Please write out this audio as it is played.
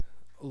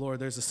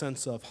Lord, there's a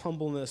sense of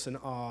humbleness and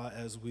awe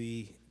as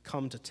we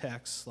come to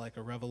texts like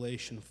a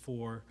Revelation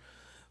 4,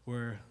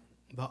 where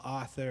the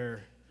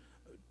author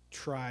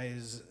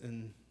tries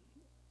in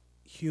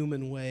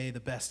human way the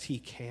best he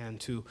can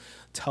to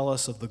tell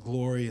us of the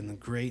glory and the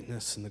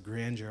greatness and the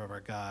grandeur of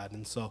our God.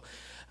 And so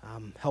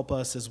help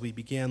us as we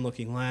began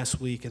looking last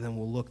week, and then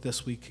we'll look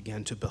this week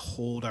again, to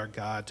behold our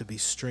God, to be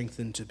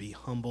strengthened, to be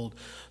humbled,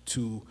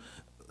 to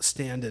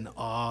stand in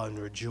awe and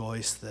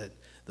rejoice that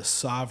the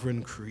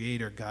sovereign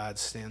creator God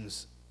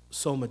stands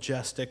so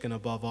majestic and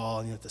above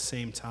all, and at the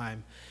same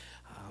time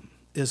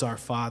is our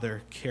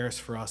Father, cares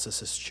for us as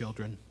his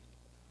children.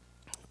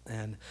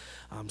 And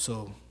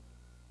so,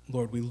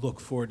 Lord, we look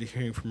forward to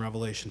hearing from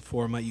Revelation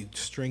 4. Might you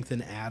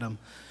strengthen Adam.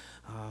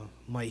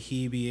 Might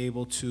he be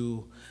able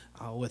to,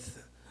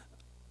 with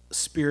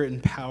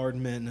spirit-empowered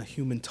men, a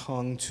human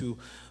tongue, to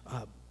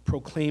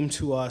proclaim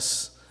to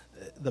us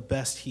the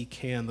best he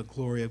can, the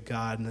glory of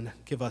God, and then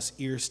give us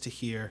ears to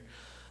hear,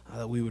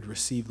 that we would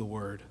receive the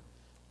word.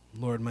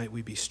 Lord, might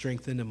we be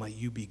strengthened, and might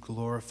you be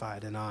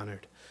glorified and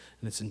honored.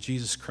 And it's in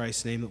Jesus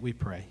Christ's name that we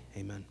pray.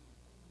 Amen.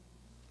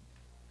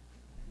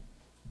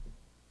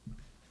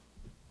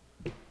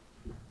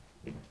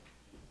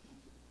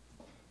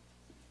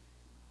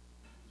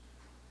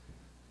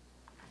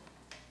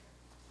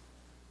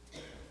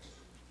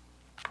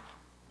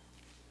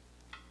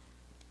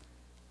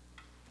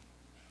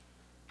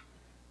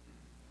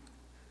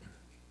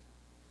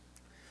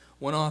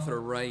 One author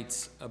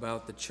writes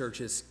about the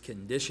church's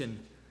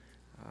condition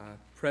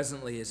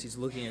presently as he's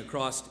looking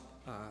across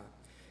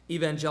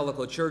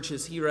evangelical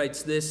churches. He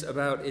writes this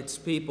about its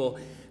people.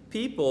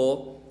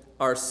 People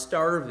are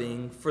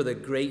starving for the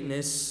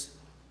greatness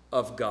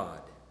of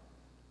God.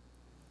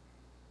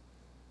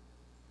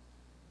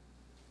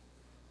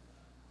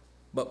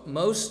 But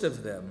most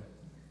of them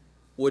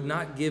would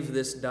not give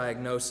this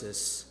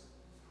diagnosis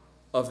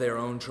of their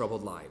own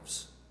troubled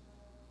lives.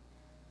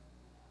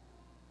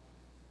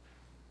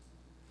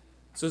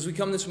 So as we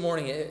come this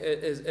morning,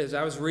 as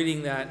I was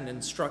reading that and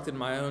instructed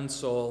my own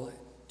soul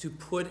to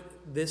put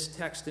this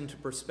text into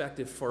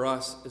perspective for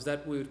us, is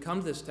that we would come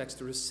to this text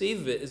to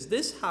receive it. Is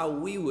this how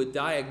we would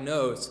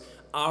diagnose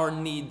our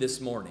need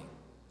this morning?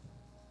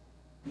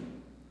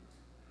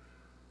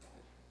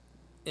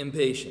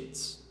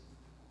 Impatience,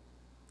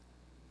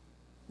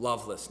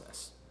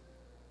 lovelessness,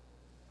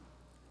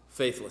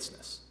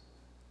 faithlessness.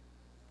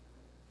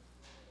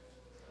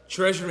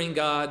 Treasuring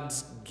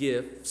God's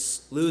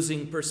gifts,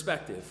 losing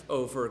perspective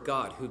over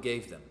God who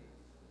gave them.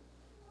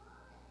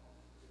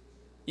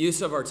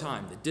 Use of our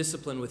time, the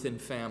discipline within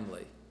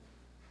family,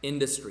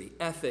 industry,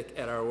 ethic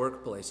at our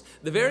workplace,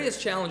 the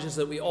various challenges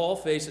that we all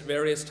face at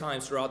various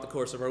times throughout the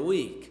course of our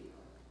week.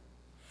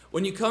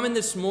 When you come in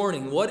this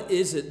morning, what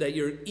is it that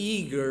you're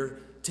eager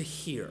to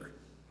hear?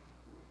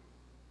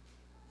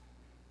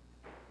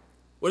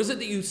 What is it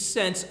that you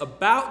sense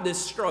about this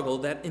struggle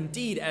that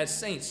indeed, as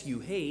saints,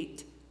 you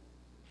hate?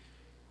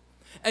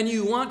 And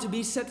you want to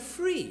be set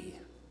free.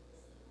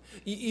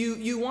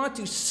 You want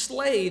to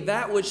slay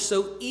that which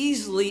so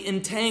easily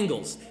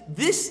entangles.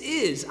 This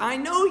is, I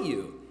know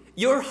you,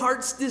 your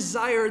heart's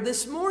desire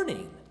this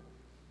morning.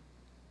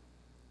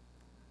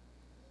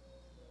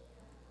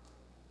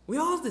 We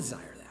all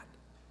desire that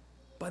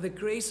by the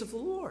grace of the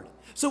Lord.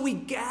 So we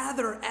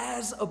gather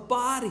as a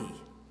body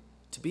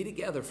to be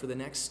together for the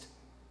next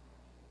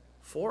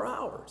 4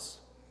 hours.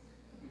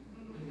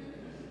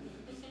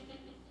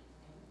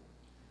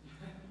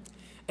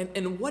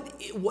 And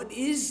what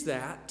is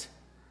that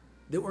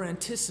we're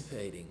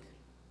anticipating?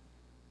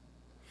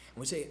 And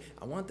we say,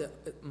 I want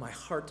my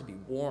heart to be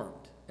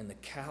warmed and the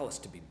callous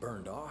to be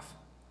burned off.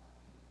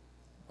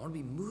 I want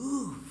to be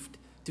moved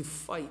to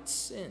fight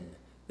sin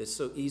that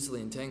so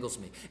easily entangles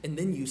me. And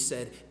then you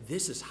said,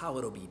 this is how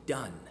it'll be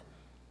done.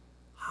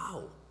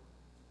 How?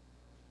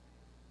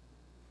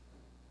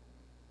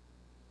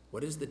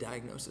 What is the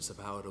diagnosis of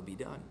how it'll be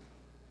done?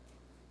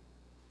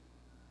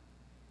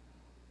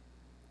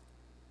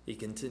 He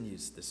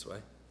continues this way.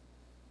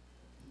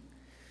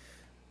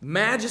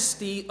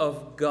 Majesty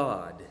of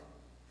God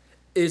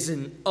is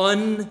an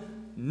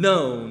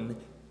unknown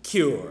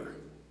cure.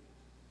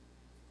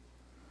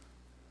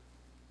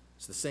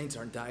 So the saints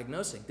aren't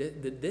diagnosing.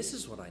 This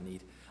is what I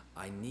need.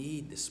 I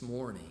need this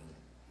morning,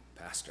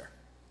 Pastor,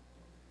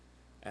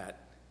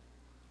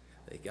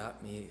 they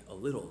got me a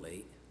little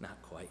late,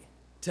 not quite,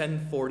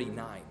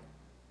 10:49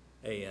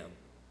 a.m.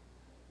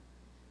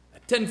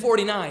 At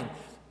 10:49,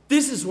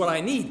 this is what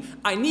I need.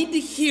 I need to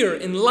hear,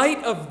 in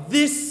light of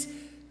this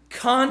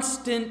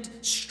constant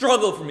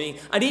struggle for me,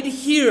 I need to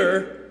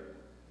hear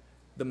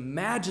the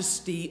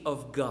majesty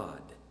of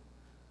God.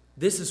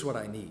 This is what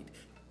I need.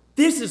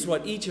 This is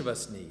what each of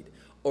us need.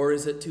 Or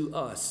is it to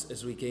us,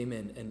 as we came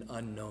in, an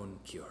unknown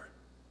cure?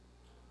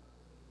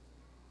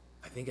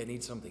 I think I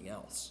need something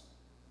else.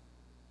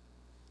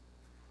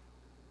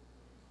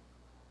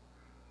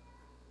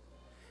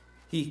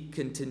 He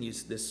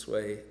continues this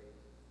way.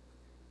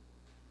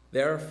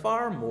 There are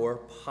far more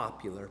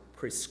popular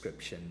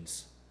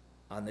prescriptions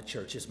on the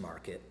church's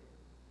market.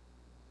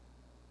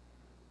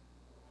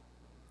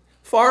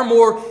 far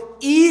more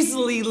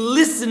easily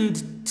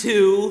listened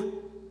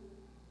to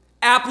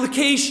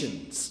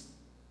applications.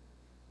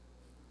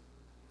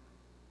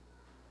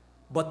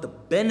 But the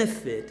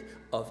benefit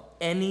of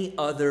any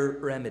other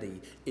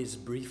remedy is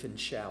brief and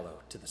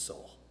shallow to the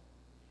soul.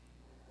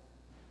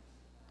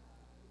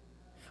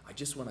 I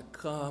just want to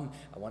come,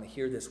 I want to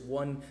hear this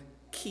one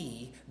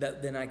key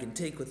that then I can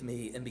take with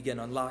me and begin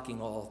unlocking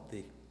all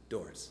the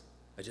doors.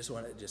 I just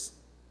want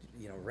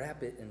to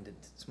wrap it into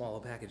a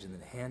small package and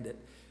then hand it.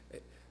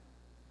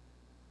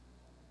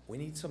 We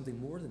need something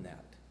more than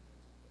that.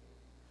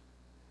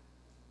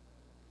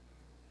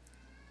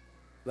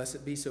 Lest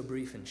it be so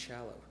brief and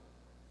shallow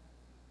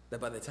that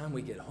by the time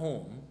we get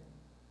home,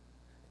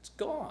 it's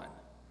gone.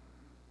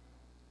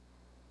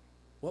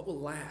 What will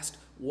last?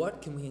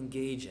 What can we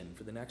engage in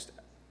for the next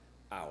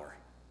hour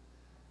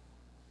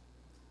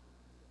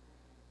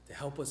to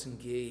help us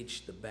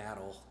engage the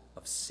battle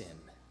of sin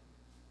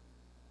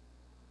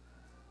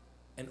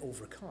and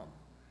overcome?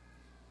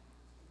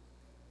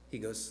 He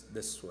goes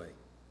this way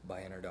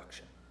by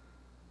introduction.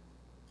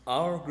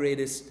 Our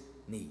greatest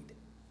need.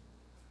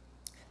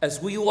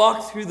 As we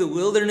walk through the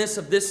wilderness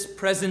of this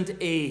present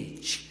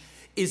age,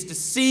 is to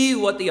see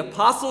what the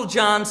Apostle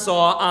John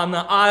saw on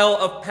the Isle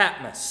of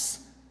Patmos.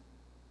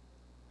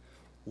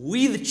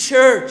 We, the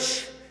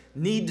church,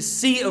 need to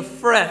see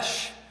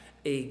afresh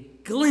a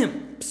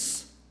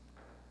glimpse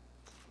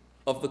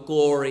of the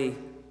glory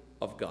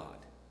of God.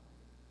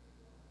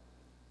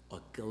 A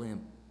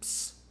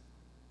glimpse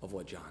of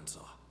what John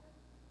saw.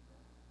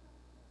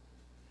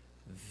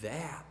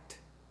 That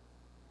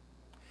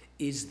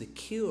is the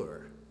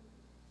cure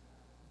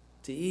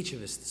to each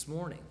of us this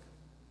morning.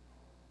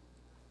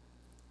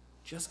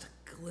 Just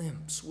a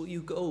glimpse. Will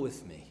you go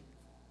with me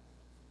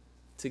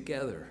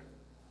together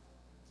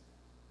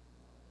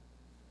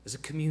as a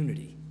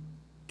community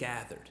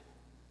gathered?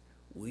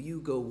 Will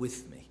you go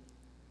with me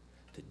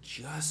to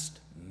just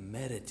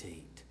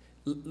meditate?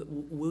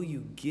 Will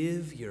you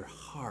give your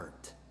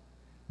heart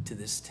to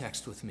this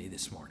text with me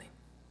this morning?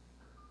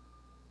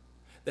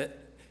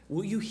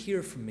 Will you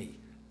hear from me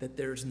that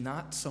there's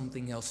not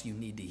something else you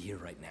need to hear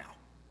right now?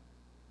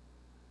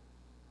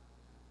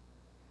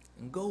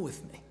 And go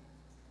with me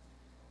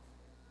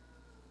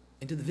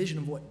into the vision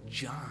of what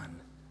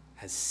John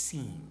has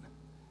seen,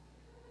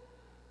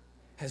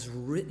 has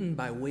written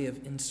by way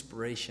of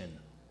inspiration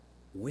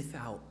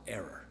without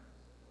error.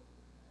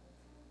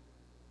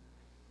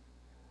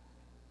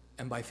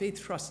 And by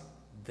faith, trust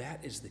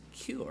that is the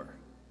cure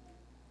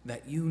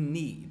that you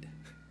need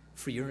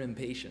for your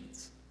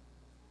impatience.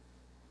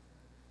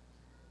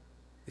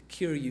 The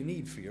cure you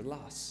need for your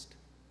lust.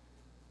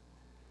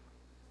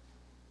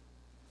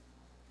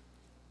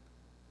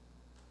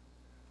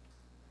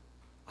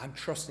 I'm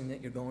trusting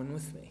that you're going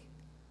with me.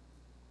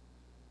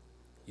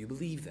 You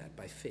believe that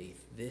by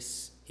faith.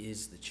 This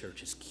is the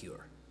church's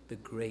cure, the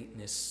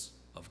greatness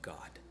of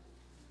God.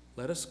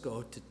 Let us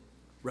go to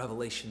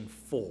Revelation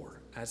 4,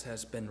 as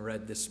has been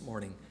read this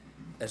morning,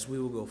 as we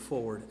will go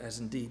forward, as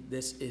indeed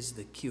this is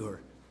the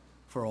cure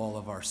for all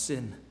of our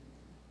sin.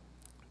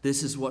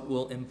 This is what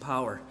will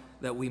empower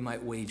that we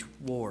might wage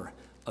war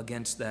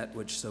against that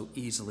which so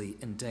easily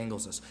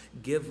entangles us.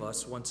 Give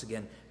us, once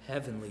again,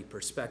 heavenly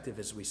perspective,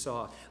 as we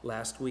saw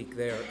last week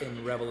there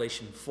in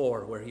Revelation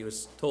 4, where he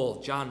was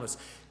told, John was,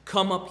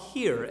 come up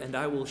here and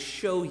I will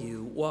show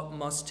you what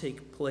must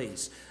take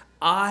place.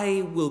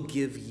 I will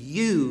give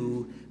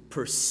you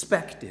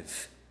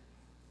perspective.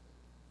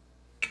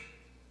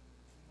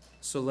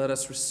 So let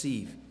us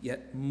receive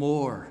yet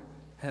more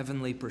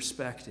heavenly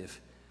perspective,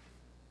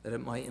 that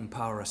it might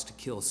empower us to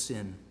kill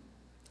sin.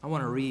 I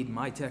want to read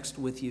my text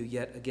with you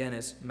yet again,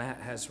 as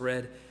Matt has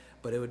read,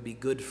 but it would be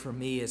good for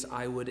me as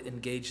I would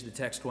engage the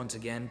text once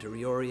again to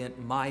reorient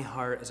my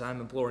heart as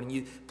I'm imploring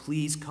you.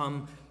 Please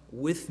come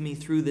with me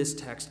through this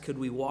text. Could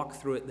we walk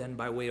through it then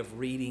by way of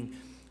reading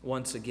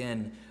once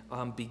again,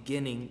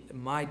 beginning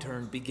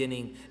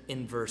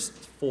in verse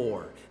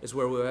 4 is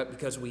where we're at,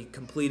 because we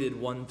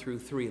completed 1 through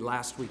 3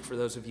 last week. For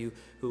those of you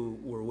who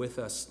were with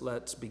us,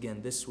 let's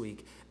begin this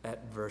week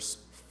at verse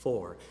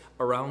 4.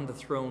 Around the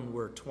throne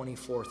were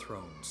 24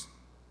 thrones.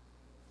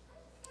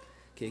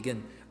 Okay,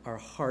 again, our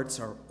hearts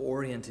are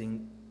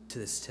orienting to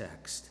this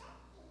text.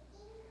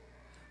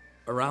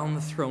 Around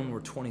the throne were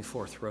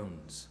 24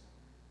 thrones.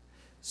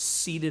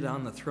 Seated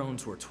on the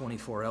thrones were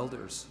 24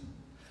 elders.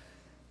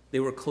 They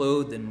were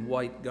clothed in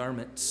white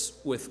garments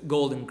with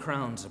golden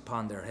crowns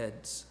upon their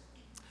heads.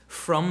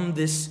 From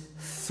this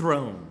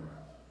throne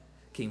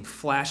came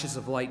flashes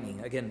of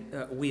lightning. Again,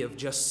 we have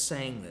just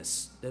sang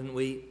this, didn't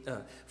we?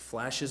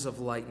 Flashes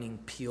of lightning,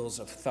 peals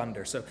of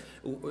thunder. So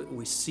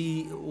we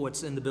see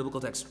what's in the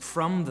biblical text.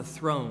 From the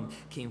throne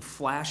came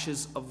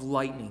flashes of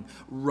lightning,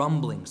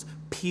 rumblings,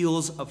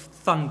 peals of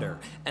thunder.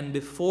 And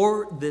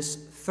before this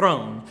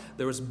throne,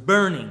 there was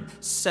burning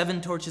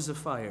 7 torches of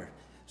fire,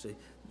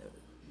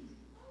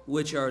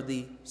 which are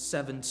the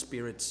 7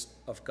 spirits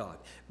of God.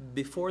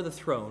 Before the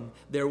throne,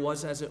 there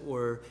was, as it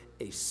were,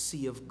 a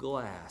sea of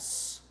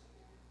glass.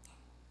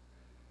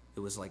 It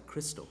was like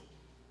crystal.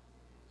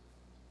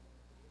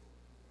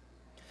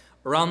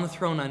 Around the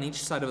throne, on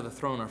each side of the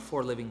throne, are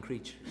 4 living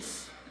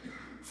creatures,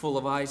 full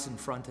of eyes in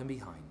front and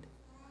behind.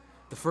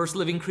 The first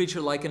living creature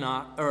like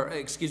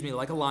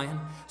like a lion.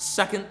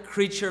 Second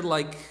creature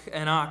like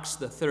an ox.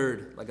 The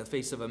third like the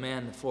face of a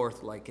man. The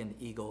fourth like an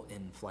eagle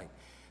in flight.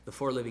 The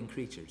 4 living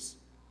creatures.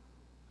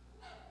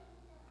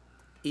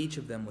 Each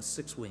of them with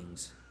 6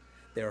 wings.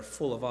 They are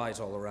full of eyes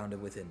all around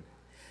and within.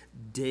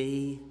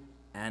 Day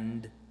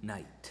and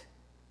night.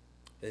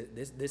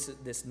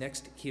 This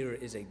next here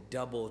is a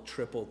double,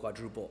 triple,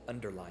 quadruple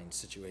underlined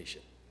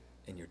situation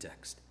in your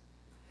text.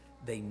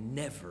 They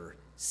never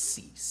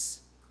cease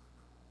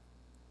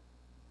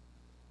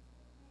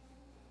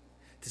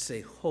to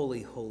say,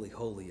 holy, holy,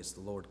 holy is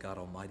the Lord God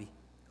Almighty,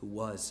 who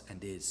was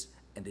and is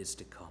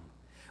to come.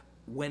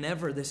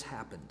 Whenever this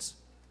happens,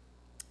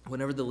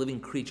 whenever the living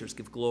creatures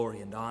give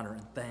glory and honor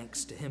and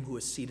thanks to him who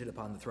is seated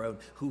upon the throne,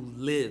 who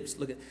lives,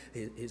 look at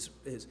his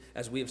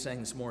as we have sang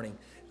this morning,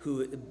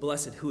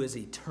 blessed, who is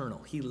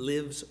eternal. He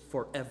lives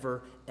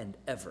forever and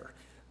ever.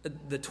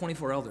 The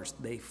 24 elders,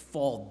 they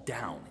fall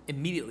down.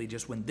 Immediately,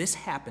 just when this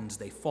happens,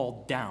 they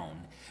fall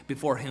down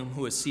before him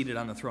who is seated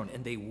on the throne,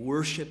 and they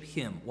worship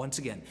him once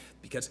again,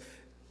 because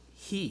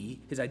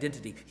his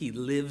identity, he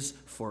lives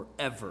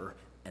forever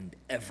and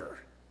ever.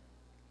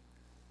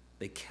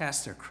 They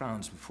cast their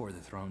crowns before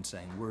the throne,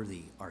 saying,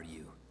 worthy are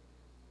you,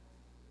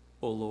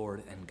 O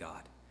Lord and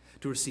God,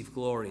 to receive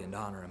glory and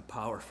honor and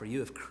power, for you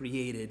have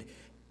created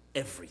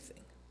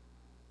everything.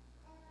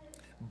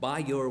 By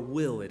your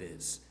will it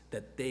is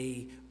that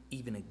they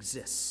even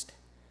exist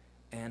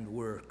and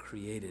were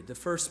created. The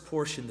first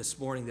portion this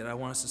morning that I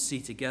want us to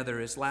see together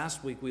is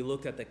last week we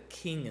looked at the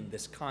king in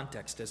this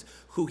context as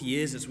who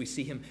he is, as we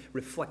see him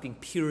reflecting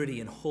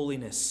purity and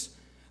holiness,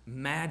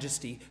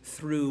 majesty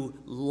through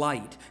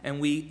light.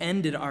 And we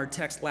ended our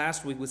text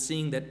last week with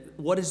seeing that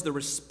what is the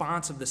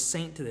response of the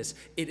saint to this?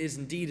 It is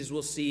indeed, as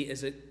we'll see,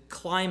 as it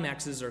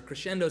climaxes or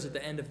crescendos at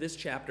the end of this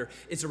chapter,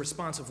 it's a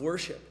response of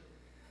worship.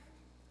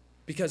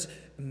 Because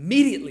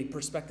immediately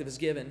perspective is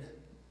given.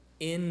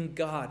 In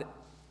God,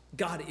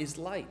 God is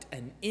light,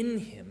 and in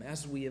him,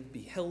 as we have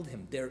beheld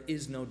him, there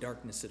is no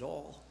darkness at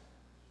all.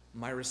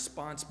 My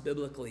response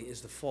biblically is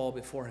to fall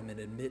before him and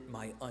admit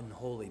my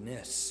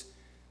unholiness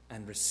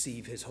and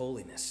receive his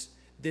holiness.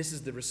 This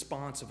is the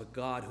response of a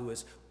God who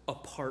is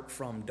apart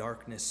from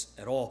darkness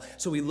at all.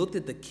 So we looked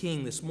at the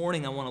king. This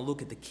morning I want to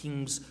look at the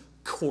king's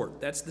court.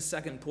 That's the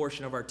second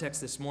portion of our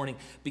text this morning,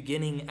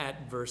 beginning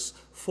at verse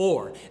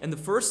 4. And the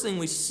first thing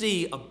we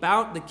see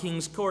about the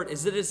king's court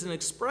is that it's an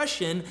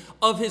expression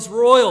of his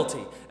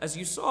royalty. As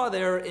you saw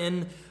there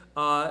in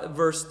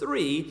verse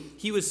 3,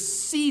 he was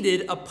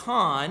seated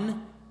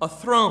upon a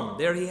throne.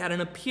 There he had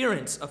an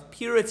appearance of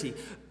purity,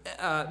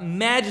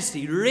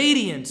 majesty,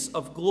 radiance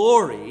of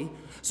glory.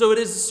 So it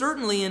is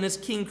certainly in his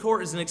king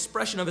court is an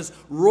expression of his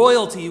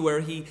royalty where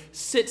he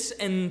sits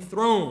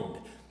enthroned.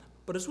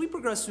 But as we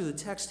progress through the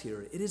text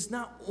here, it is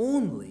not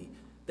only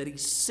that he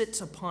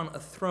sits upon a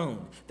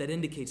throne that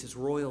indicates his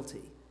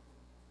royalty.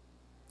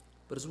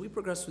 But as we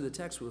progress through the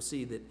text, we'll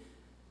see that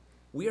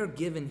we are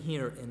given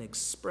here an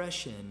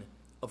expression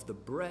of the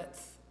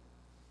breadth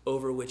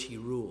over which he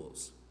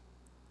rules.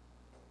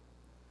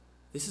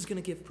 This is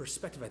going to give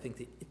perspective, I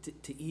think,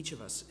 to each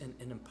of us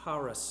and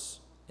empower us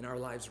in our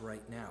lives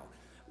right now.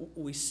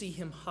 We see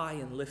him high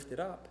and lifted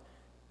up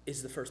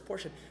is the first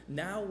portion.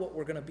 Now what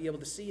we're going to be able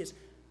to see is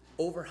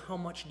over how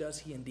much does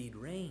he indeed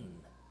reign.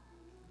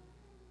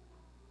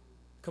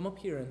 Come up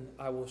here and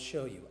I will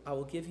show you. I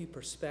will give you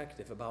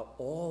perspective about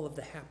all of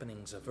the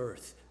happenings of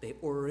earth. They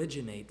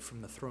originate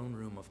from the throne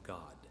room of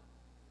God.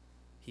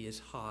 He is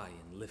high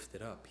and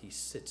lifted up. He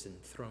sits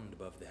enthroned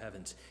above the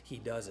heavens. He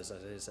does, as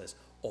it says,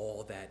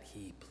 all that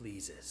he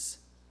pleases.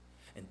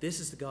 And this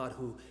is the God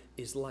who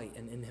is light,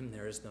 and in him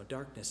there is no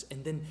darkness.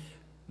 And then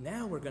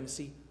now we're going to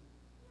see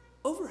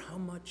over how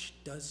much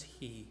does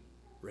he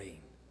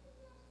reign.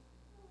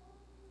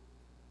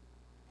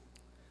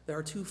 There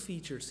are 2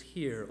 features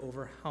here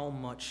over how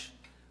much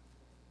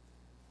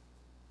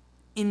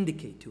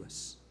indicate to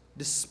us,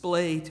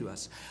 display to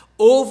us,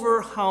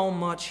 over how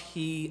much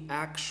he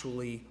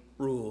actually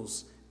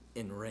rules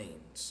and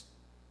reigns.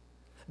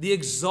 The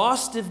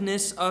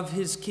exhaustiveness of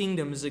his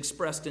kingdom is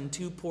expressed in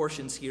 2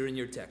 portions here in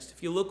your text.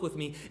 If you look with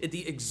me at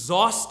the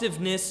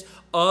exhaustiveness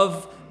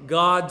of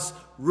God's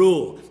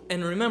rule.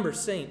 And remember,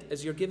 saint,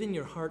 as you're giving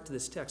your heart to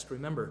this text,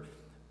 remember,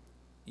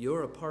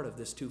 you're a part of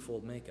this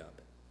twofold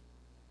makeup.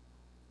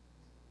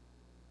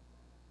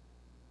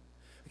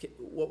 Okay,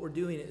 what we're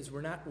doing is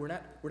we're not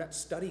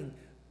studying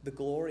the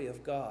glory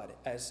of God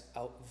as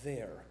out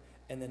there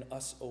and then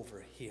us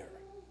over here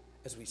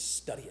as we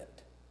study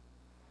it.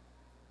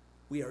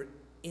 We are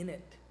in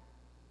it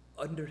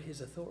under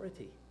his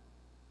authority.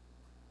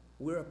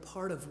 We're a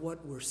part of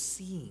what we're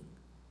seeing.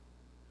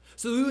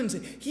 So we wouldn't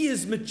say, he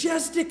is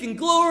majestic and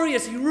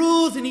glorious, he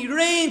rules and he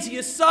reigns, he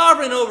is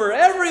sovereign over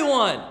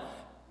everyone,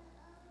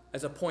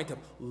 as a point of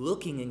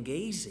looking and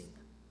gazing.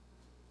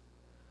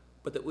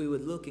 But that we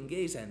would look and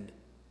gaze and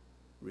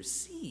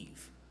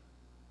receive.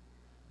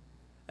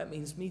 That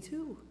means me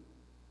too.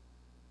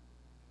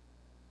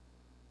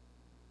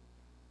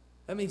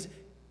 That means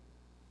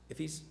if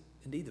he's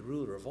indeed the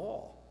ruler of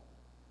all,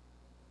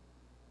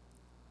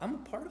 I'm a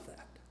part of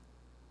that.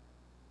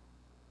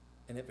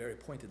 And it very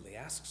pointedly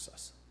asks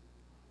us,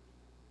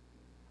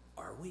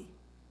 are we?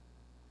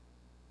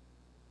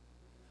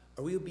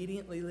 Are we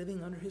obediently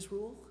living under his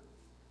rule?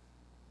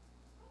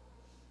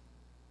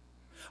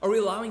 Are we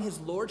allowing his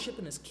lordship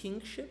and his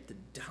kingship to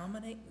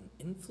dominate and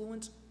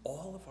influence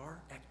all of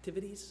our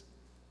activities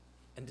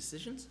and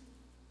decisions?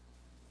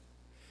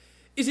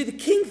 Is he the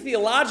king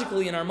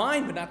theologically in our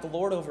mind, but not the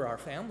Lord over our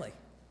family?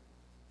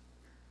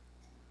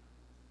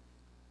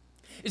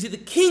 Is he the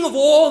king of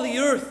all the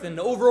earth and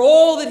over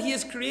all that he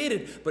has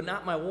created, but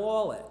not my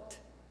wallet?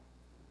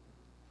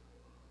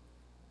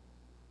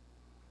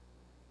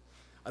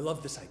 I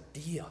love this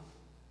idea,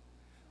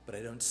 but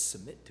I don't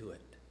submit to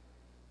it.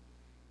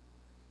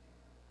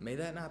 May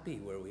that not be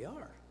where we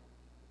are.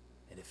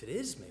 And if it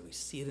is, may we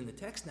see it in the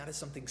text not as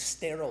something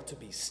sterile to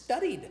be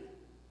studied,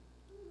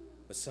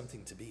 but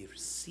something to be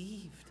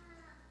received.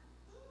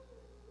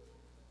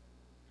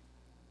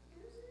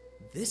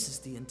 This is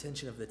the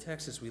intention of the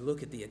text as we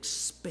look at the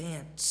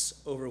expanse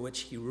over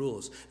which he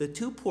rules. The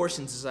two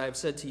portions, as I have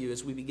said to you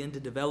as we begin to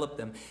develop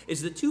them,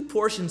 is the two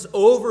portions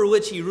over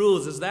which he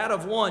rules. Is that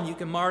of one you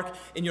can mark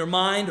in your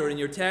mind or in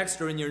your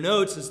text or in your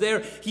notes is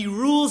there. He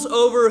rules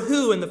over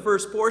who in the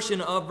first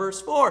portion of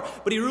verse 4?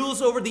 But he rules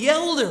over the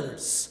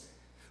elders.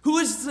 Who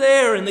is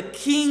there in the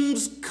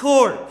king's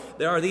court?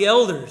 There are the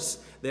elders.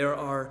 There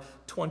are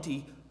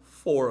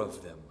 24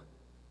 of them.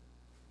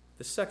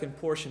 The second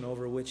portion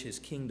over which his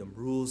kingdom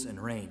rules and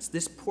reigns.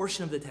 This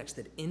portion of the text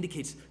that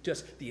indicates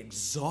just the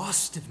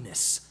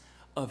exhaustiveness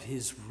of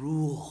his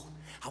rule.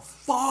 How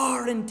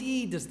far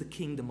indeed does the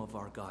kingdom of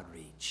our God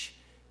reach?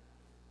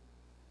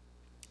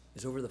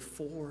 Is over the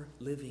 4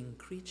 living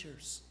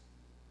creatures.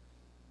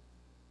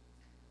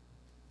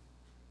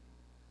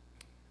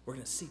 We're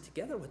going to see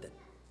together what that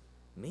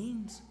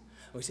means.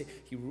 We say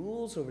he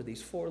rules over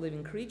these 4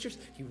 living creatures.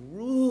 He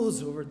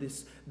rules over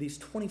these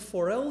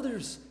 24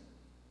 elders.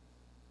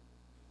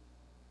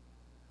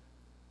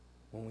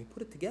 When we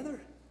put it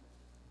together,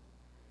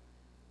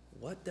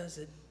 what does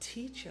it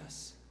teach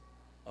us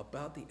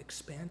about the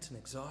expanse and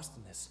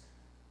exhaustiveness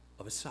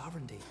of his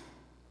sovereignty?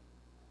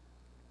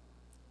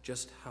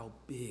 Just how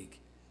big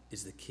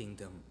is the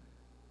kingdom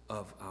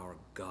of our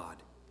God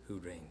who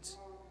reigns?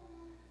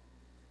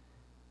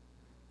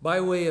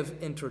 By way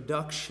of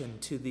introduction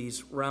to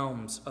these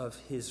realms of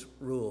his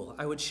rule,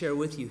 I would share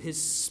with you his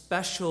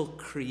special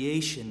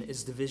creation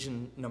is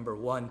division number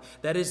 1.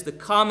 That is, the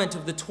comment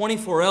of the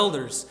 24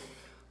 elders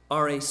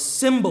are a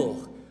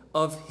symbol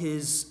of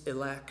his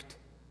elect,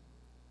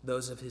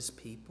 those of his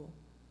people.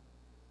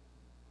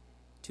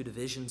 2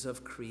 divisions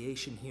of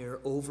creation here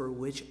over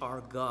which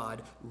our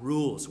God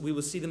rules. We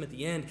will see them at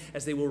the end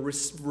as they will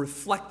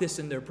reflect this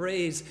in their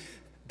praise.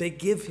 They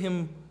give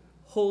him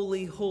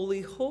holy,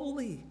 holy,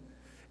 holy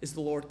is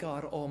the Lord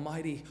God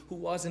Almighty, who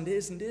was and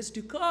is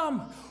to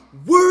come.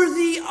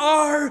 Worthy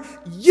are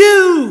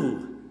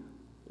you.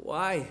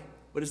 Why?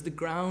 What is the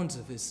grounds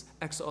of his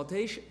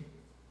exaltation?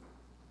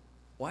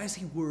 Why is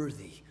he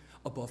worthy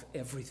above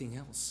everything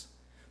else?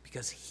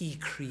 Because he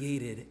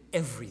created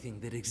everything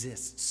that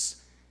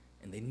exists.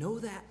 And they know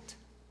that.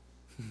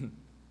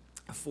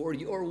 For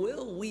your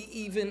will, we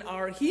even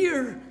are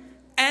here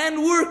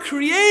and were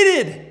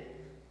created.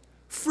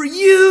 For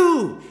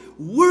you,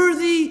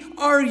 worthy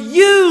are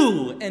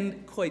you.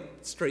 And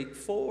quite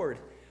straightforward,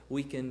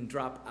 we can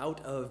drop out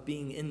of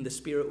being in the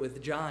Spirit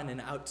with John and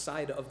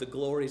outside of the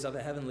glories of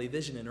a heavenly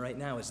vision. And right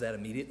now, is that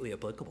immediately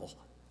applicable?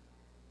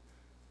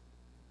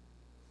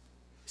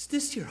 Is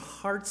this your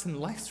heart's and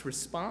life's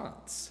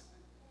response?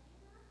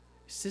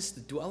 Is this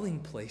the dwelling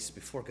place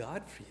before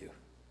God for you?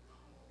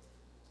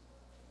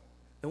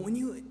 And when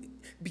you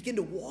begin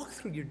to walk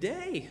through your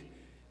day,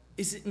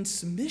 is it in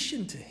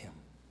submission to him?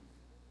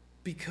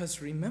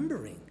 Because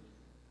remembering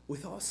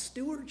with all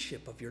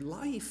stewardship of your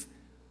life,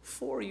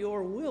 for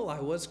your will I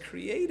was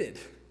created.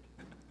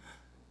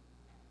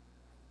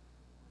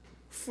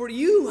 For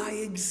you I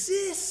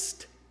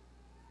exist.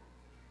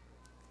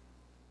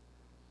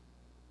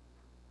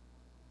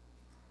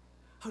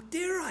 How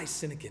dare I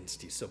sin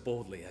against you so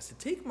boldly as to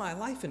take my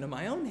life into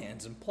my own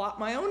hands and plot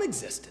my own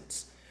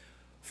existence?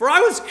 For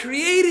I was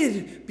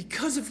created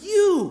because of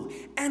you,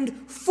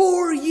 and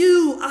for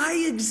you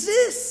I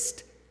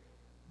exist.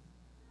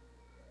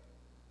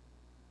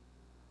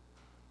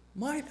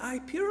 Might I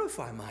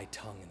purify my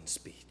tongue and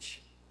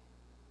speech?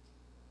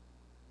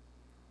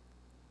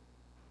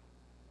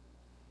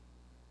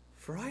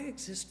 For I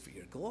exist for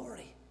your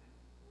glory.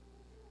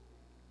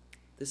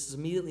 This is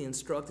immediately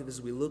instructive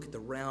as we look at the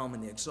realm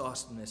and the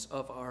exhaustiveness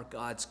of our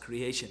God's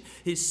creation.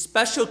 His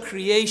special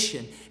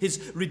creation,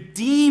 his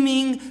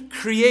redeeming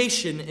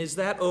creation, is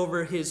that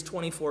over his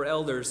 24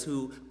 elders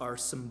who are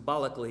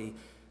symbolically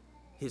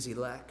his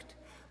elect.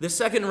 The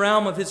second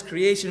realm of his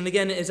creation, and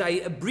again, as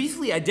I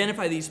briefly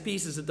identify these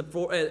pieces at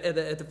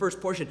the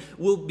first portion,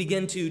 we'll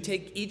begin to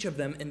take each of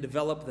them and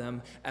develop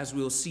them as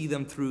we'll see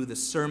them through the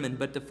sermon.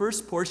 But the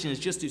first portion is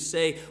just to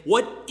say,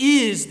 what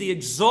is the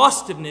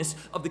exhaustiveness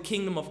of the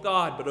kingdom of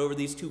God? But over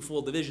these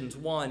twofold divisions,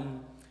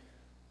 one,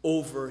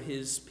 over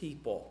his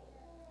people.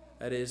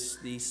 That is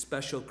the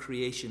special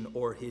creation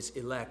or his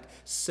elect,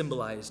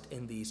 symbolized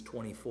in these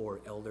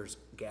 24 elders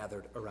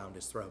gathered around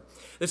his throne.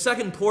 The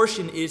second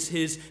portion is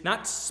his,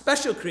 not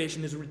special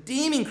creation, his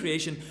redeeming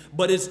creation,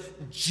 but his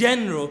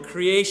general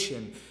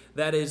creation.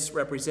 That is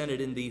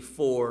represented in the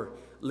 4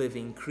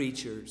 living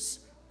creatures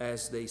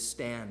as they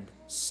stand,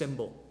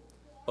 symbol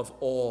of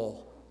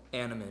all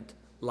animate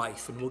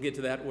life. And we'll get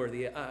to that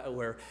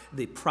where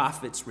the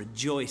prophets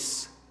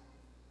rejoice.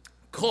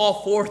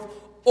 Call forth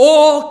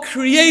all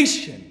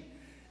creation.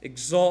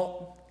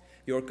 Exalt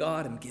your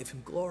God and give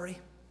him glory.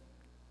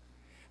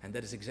 And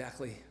that is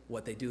exactly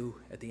what they do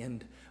at the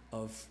end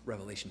of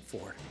Revelation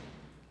 4.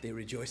 They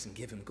rejoice and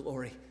give him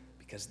glory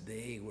because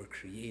they were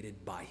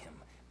created by him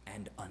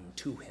and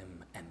unto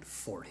him and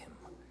for him.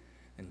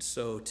 And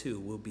so too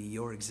will be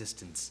your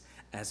existence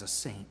as a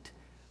saint,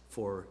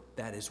 for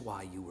that is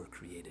why you were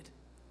created,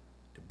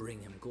 to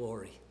bring him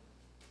glory,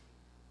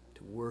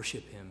 to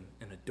worship him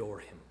and adore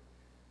him,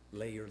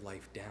 lay your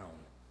life down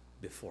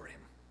before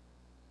him.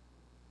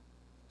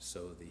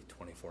 So the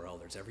 24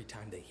 elders, every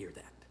time they hear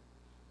that,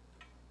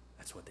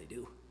 that's what they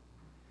do.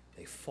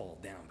 They fall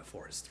down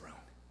before his throne.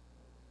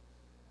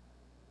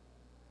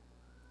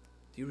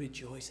 Do you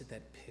rejoice at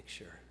that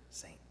picture,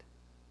 saint?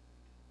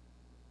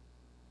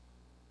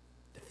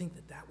 To think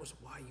that that was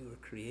why you were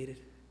created,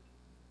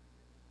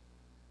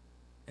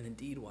 and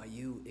indeed why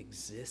you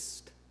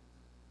exist.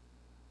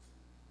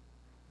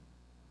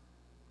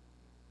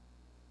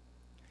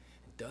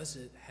 Does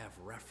it have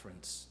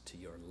reference to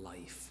your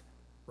life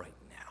right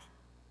now?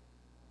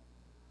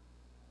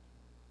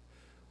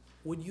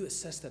 Would you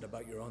assess that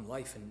about your own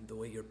life and the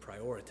way you're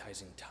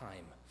prioritizing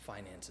time,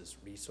 finances,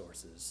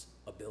 resources,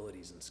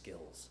 abilities, and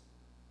skills?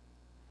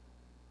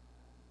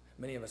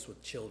 Many of us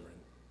with children.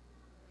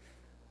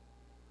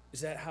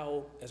 Is that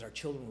how, as our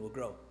children will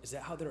grow, is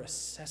that how they're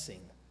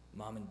assessing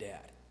mom and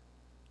dad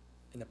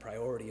and the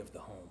priority of the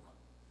home?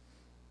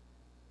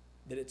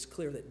 That it's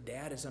clear that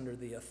dad is under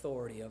the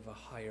authority of a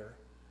higher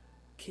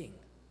king.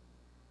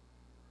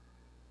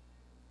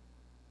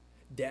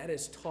 Dad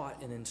is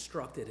taught and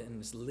instructed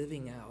and is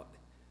living out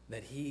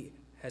that he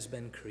has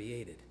been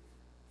created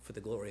for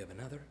the glory of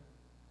another.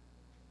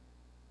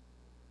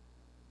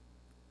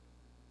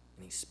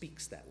 And he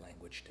speaks that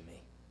language to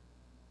me.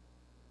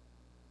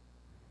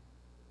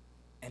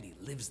 And he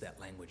lives that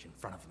language in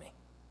front of me.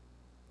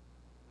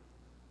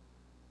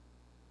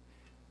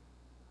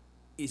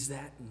 Is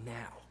that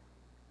now,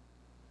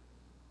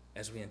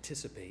 as we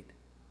anticipate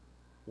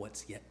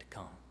what's yet to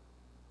come?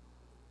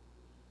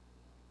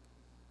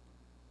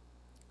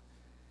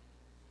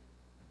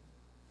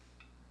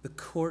 The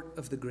court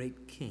of the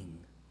great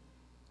king,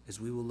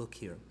 as we will look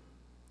here,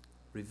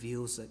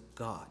 reveals that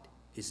God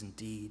is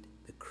indeed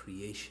the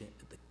creation,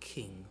 the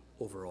king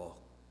over all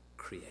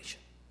creation,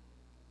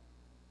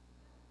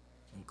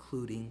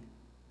 including,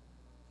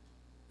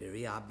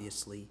 very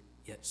obviously,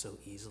 yet so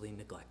easily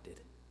neglected,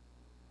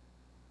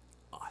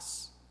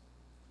 us.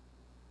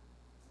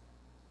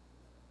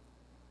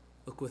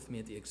 Look with me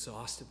at the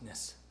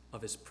exhaustiveness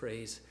of his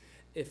praise.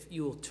 If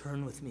you will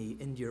turn with me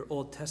into your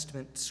Old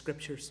Testament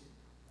scriptures,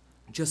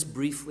 just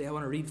briefly, I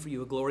want to read for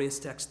you a glorious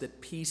text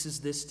that pieces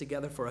this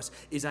together for us.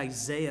 Is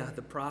Isaiah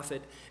the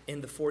prophet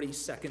in the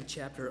 42nd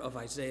chapter of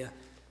Isaiah.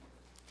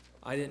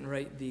 I didn't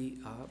write the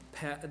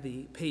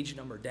page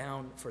number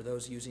down for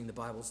those using the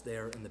Bibles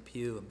there in the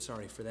pew. I'm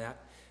sorry for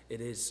that. It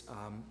is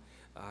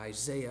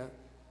Isaiah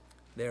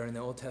there in the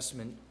Old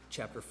Testament,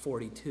 chapter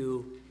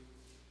 42.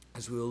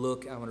 As we will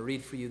look, I want to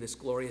read for you this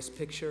glorious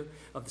picture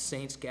of the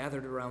saints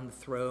gathered around the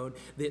throne.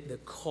 The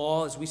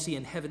call, as we see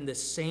in heaven, the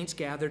saints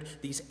gathered,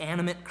 these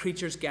animate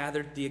creatures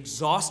gathered, the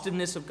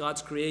exhaustiveness of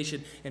God's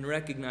creation, and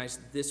recognize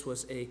that this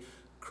was a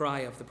cry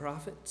of the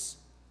prophets.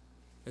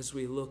 As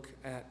we look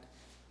at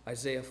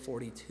Isaiah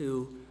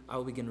 42, I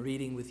will begin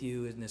reading with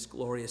you in this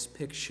glorious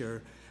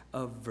picture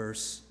of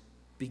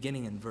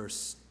beginning in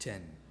verse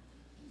 10.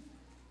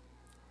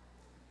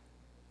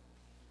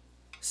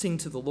 Sing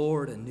to the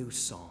Lord a new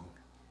song.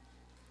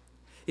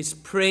 His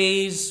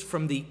praise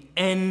from the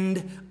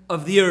end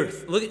of the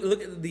earth. Look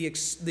at the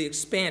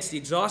expanse, the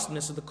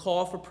exhaustiveness of the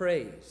call for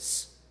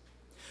praise.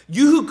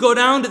 You who go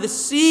down to the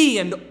sea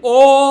and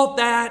all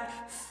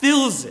that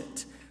fills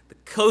it, the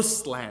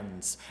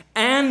coastlands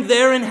and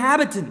their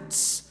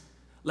inhabitants.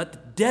 Let the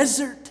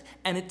desert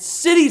and its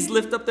cities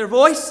lift up their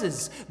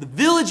voices. The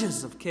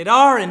villages of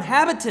Kedar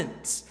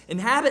inhabits.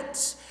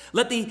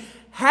 Let the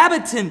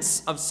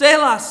inhabitants of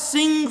Selah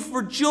sing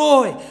for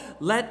joy.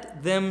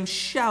 Let them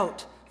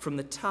shout from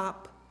the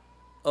top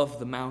of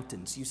the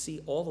mountains. You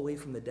see, all the way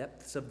from the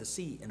depths of the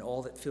sea and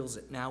all that fills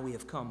it. Now we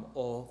have come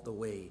all the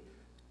way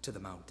to the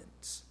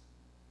mountains.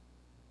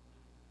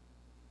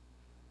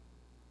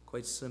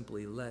 Quite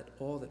simply, let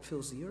all that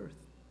fills the earth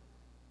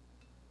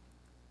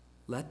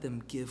let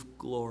them give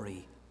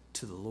glory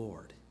to the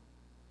Lord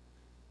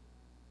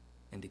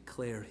and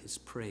declare his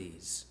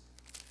praise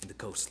in the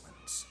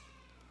coastlands.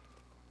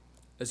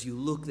 As you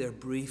look there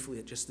briefly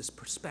at just this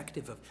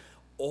perspective of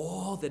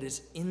all that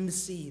is in the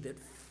sea that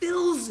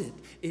fills it,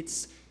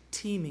 it's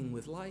teeming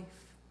with life,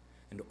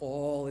 and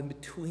all in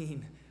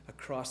between,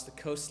 across the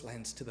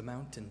coastlands to the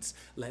mountains,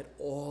 let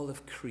all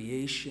of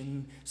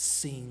creation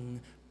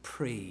sing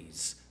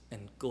praise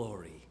and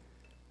glory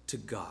to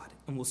God.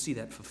 And we'll see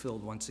that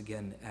fulfilled once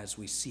again as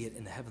we see it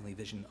in the heavenly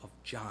vision of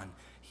John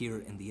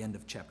here in the end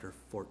of chapter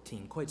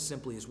 14. Quite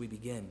simply, as we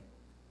begin,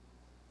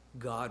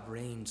 God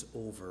reigns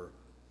over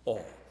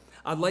all.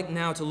 I'd like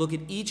now to look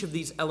at each of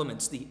these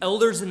elements, the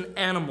elders and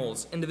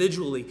animals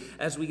individually,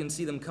 as we can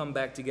see them come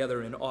back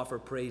together and offer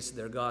praise to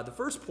their God. The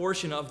first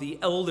portion of the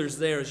elders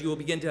there, as you will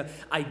begin to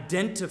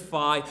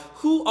identify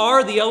who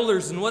are the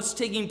elders and what's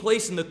taking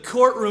place in the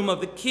courtroom of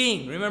the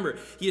king. Remember,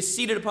 he is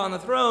seated upon the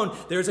throne.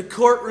 There's a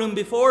courtroom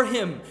before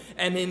him.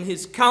 And in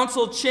his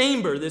council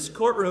chamber, this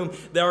courtroom,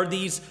 there are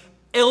these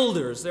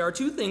elders. There are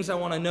two things I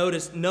want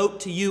to note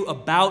to you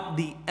about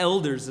the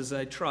elders, as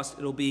I trust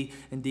it'll be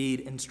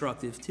indeed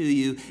instructive to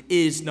you,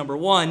 is number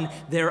one,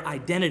 their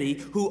identity.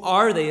 Who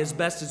are they as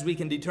best as we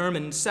can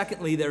determine?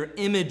 Secondly, their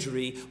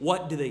imagery.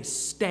 What do they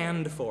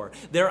stand for?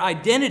 Their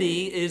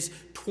identity is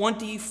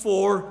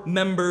 24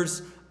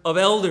 members of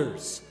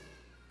elders.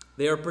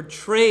 They are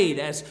portrayed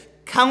as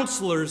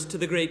counselors to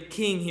the great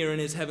king here in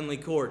his heavenly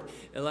court.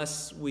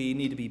 Unless we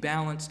need to be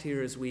balanced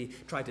here as we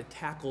try to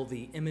tackle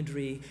the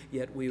imagery,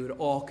 yet we would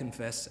all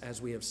confess,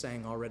 as we have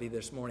sang already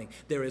this morning,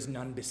 there is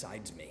none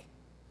besides me.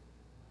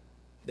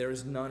 There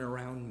is none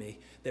around me.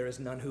 There is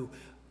none who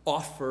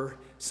offer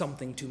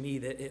something to me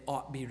that it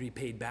ought be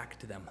repaid back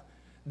to them.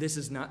 This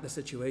is not the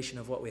situation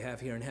of what we have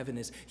here in heaven,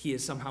 is he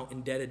is somehow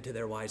indebted to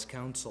their wise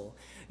counsel.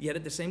 Yet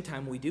at the same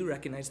time, we do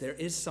recognize there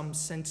is some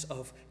sense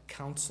of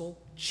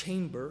council,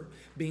 chamber,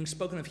 being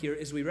spoken of here,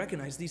 as we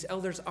recognize these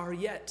elders are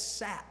yet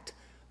sat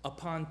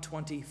upon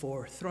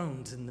 24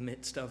 thrones in the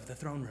midst of the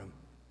throne room.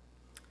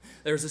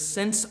 There's a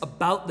sense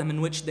about them in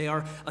which they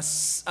are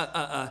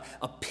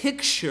a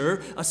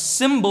picture, a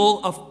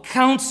symbol of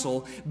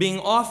counsel being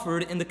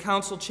offered in the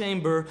council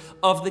chamber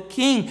of the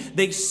king.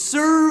 They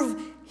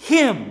serve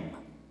him.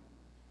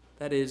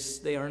 That is,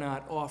 they are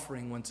not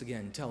offering, once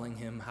again, telling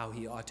him how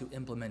he ought to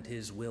implement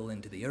his will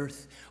into the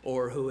earth,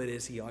 or who it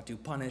is he ought to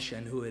punish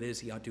and who it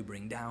is he ought to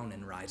bring down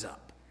and rise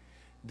up.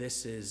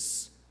 This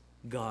is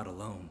God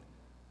alone,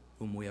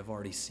 whom we have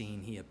already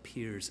seen. He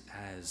appears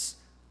as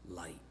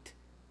light.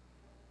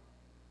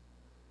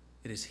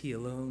 It is he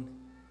alone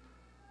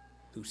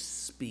who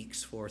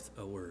speaks forth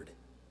a word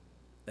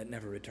that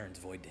never returns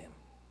void to him.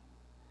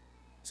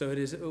 So it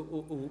is,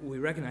 we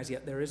recognize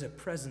yet there is a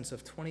presence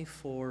of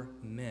 24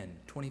 men,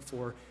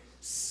 24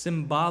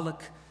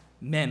 symbolic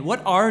men.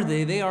 What are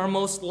they? They are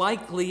most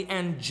likely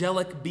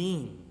angelic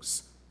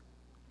beings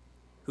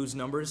whose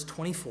number is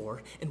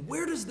 24. And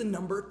where does the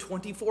number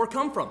 24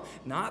 come from?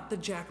 Not the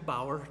Jack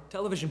Bauer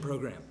television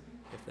program,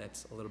 if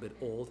that's a little bit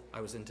old.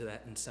 I was into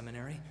that in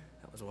seminary.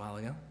 That was a while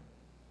ago.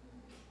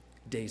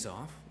 Days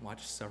off,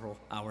 watched several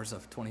hours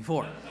of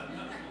 24.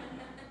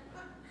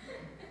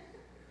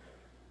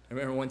 I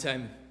remember one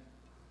time,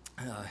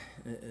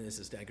 this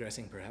is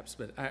digressing perhaps,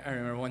 but I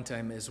remember one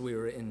time as we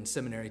were in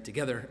seminary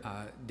together,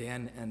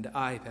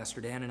 Pastor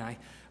Dan and I,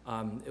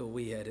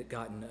 we had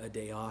gotten a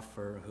day off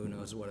for who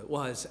knows what it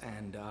was,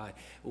 and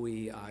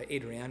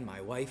Adrienne, my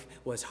wife,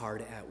 was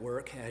hard at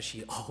work, as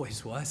she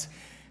always was,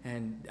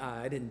 and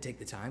I didn't take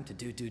the time to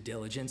do due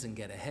diligence and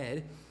get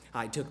ahead.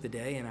 I took the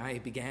day and I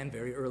began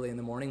very early in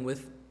the morning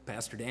with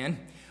Pastor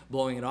Dan,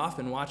 blowing it off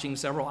and watching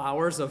several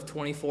hours of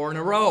 24 in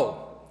a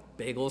row.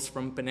 Bagels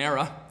from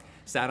Panera.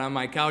 Sat on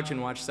my couch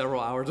and watched several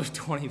hours of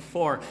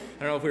 24. I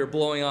don't know if we were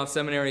blowing off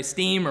seminary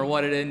steam or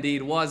what it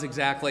indeed was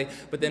exactly,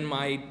 but then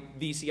my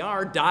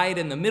VCR died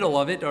in the middle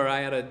of it, or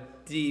I had a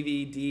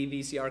DVD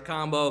VCR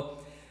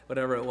combo,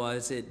 whatever it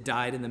was. It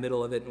died in the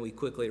middle of it, and we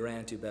quickly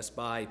ran to Best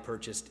Buy,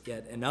 purchased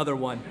yet another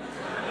one,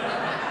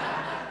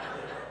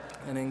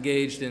 and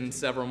engaged in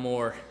several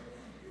more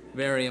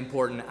very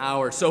important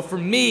hours. So for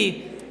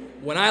me,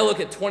 when I look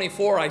at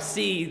 24, I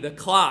see the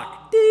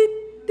clock.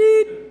 Deet,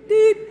 deet,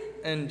 deet,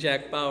 and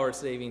Jack Bauer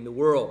saving the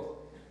world.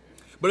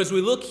 But as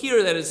we look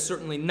here, that is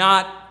certainly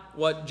not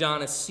what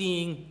John is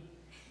seeing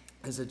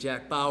as a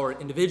Jack Bauer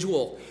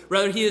individual.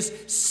 Rather, he is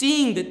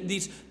seeing that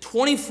these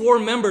 24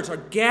 members are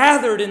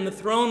gathered in the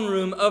throne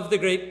room of the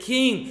great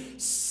king,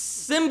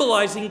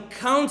 symbolizing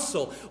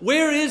counsel.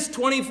 Where is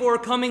 24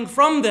 coming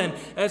from then?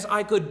 As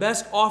I could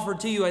best offer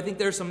to you, I think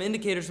there are some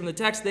indicators from the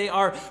text. They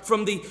are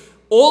from the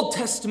Old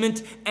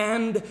Testament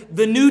and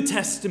the New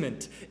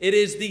Testament. It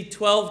is the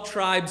 12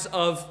 tribes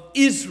of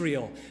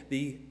Israel,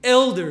 the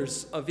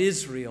elders of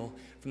Israel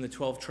from the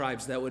 12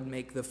 tribes that would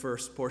make the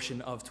first portion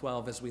of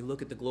 12 as we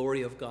look at the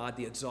glory of God,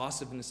 the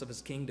exhaustiveness of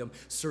his kingdom,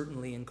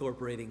 certainly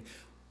incorporating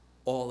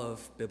all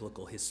of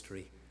biblical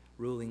history,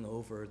 ruling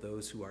over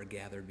those who are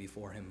gathered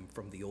before him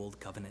from the old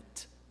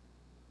covenant,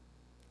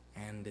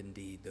 and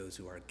indeed those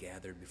who are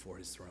gathered before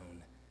his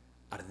throne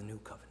out of the new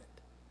covenant.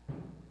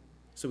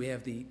 So we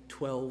have the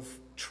 12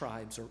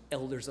 tribes or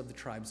elders of the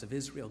tribes of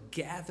Israel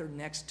gathered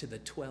next to the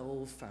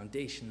 12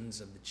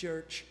 foundations of the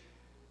church,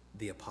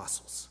 the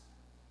apostles.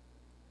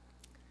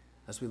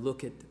 As we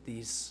look at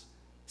these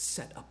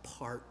set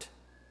apart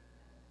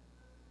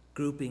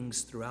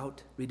groupings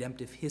throughout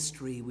redemptive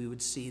history, we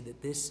would see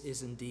that this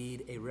is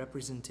indeed a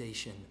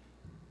representation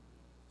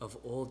of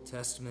Old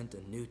Testament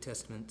and New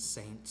Testament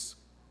saints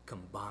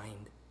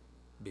combined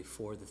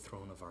before the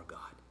throne of our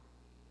God.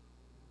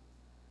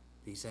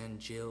 These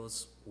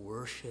angels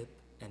worship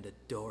and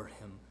adore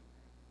him,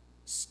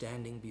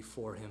 standing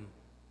before him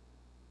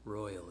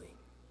royally.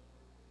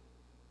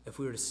 If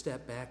we were to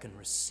step back and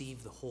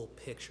receive the whole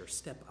picture,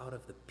 step out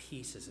of the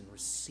pieces and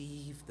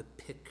receive the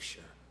picture,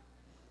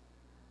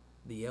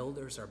 the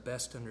elders are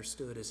best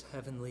understood as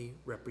heavenly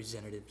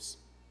representatives,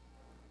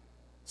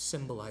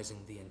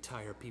 symbolizing the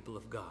entire people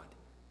of God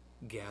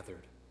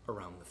gathered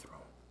around the throne.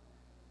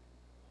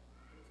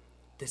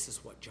 This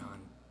is what John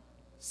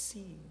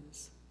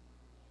sees.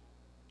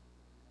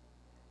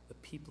 The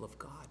people of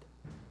God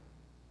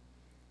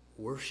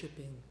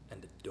worshiping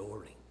and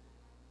adoring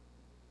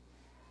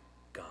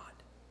God.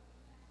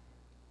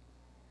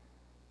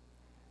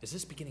 Is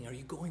this beginning? Are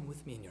you going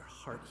with me in your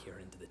heart here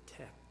into the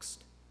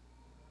text?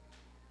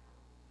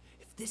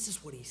 If this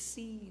is what he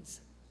sees,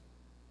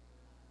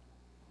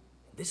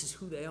 and this is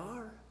who they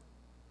are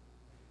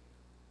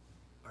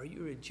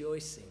you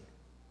rejoicing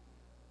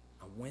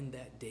on when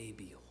that day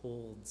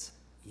beholds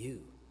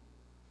you?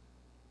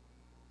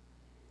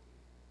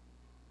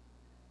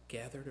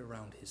 Gathered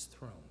around his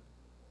throne,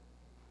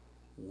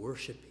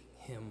 worshiping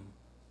him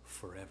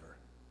forever.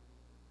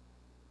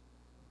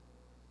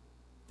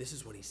 This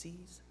is what he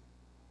sees.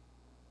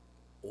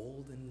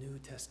 Old and New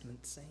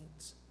Testament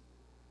saints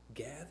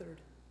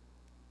gathered,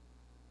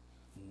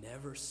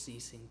 never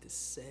ceasing to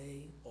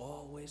say,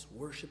 always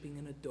worshiping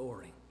and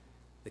adoring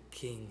the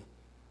King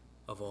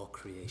of all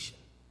creation.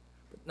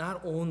 But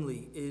not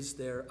only is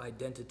their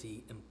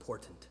identity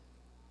important,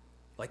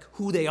 like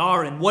who they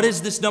are and what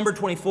is this number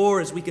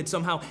 24, as we could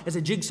somehow, as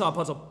a jigsaw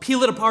puzzle,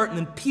 peel it apart and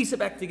then piece it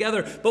back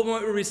together. But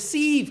what we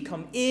receive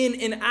come in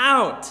and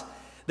out,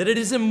 that it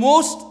is the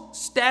most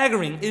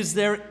staggering is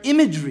their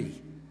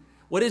imagery.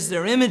 What is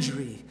their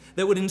imagery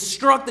that would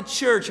instruct the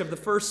church of the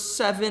first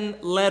 7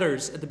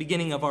 letters at the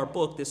beginning of our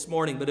book this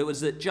morning? But it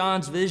was that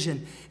John's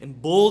vision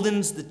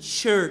emboldens the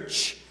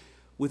church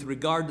with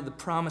regard to the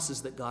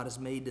promises that God has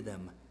made to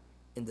them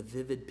in the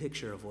vivid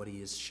picture of what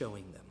he is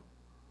showing them.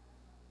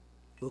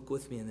 Look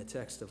with me in the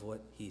text of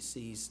what he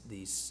sees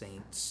these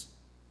saints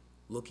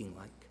looking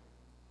like.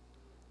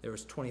 There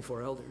was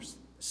 24 elders,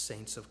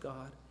 saints of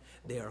God.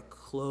 They are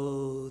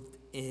clothed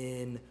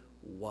in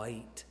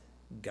white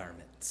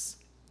garments.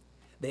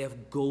 They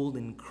have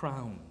golden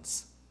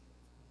crowns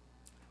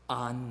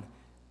on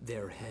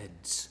their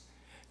heads.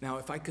 Now,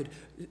 if I could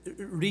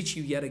reach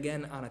you yet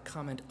again on a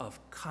comment of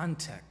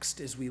context,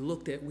 as we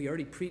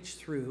already preached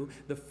through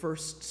the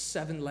first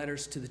 7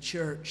 letters to the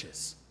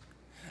churches.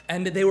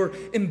 And they were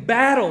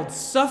embattled,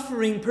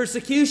 suffering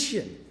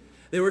persecution.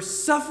 They were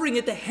suffering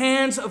at the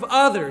hands of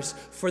others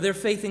for their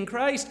faith in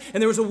Christ.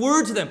 And there was a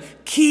word to them,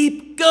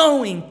 keep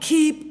going,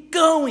 keep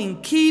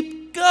going,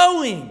 keep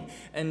going.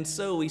 And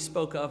so we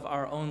spoke of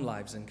our own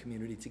lives and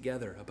community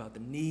together about the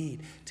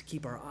need to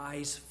keep our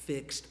eyes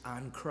fixed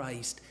on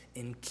Christ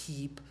and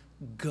keep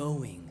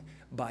going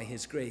by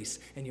his grace.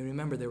 And you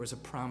remember there was a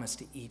promise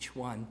to each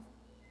one.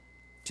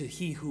 To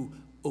he who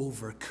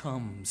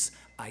overcomes,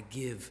 I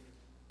give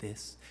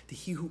this. To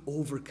he who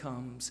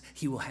overcomes,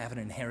 he will have an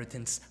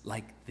inheritance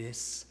like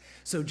this.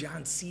 So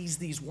John sees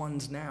these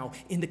ones now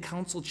in the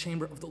council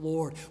chamber of the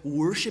Lord,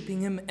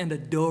 worshiping him and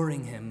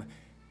adoring him.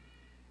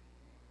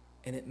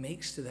 And it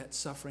makes to that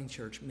suffering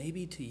church,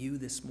 maybe to you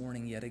this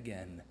morning yet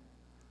again,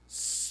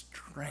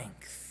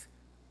 strength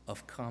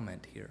of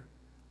comment here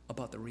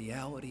about the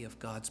reality of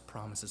God's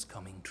promises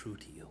coming true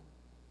to you.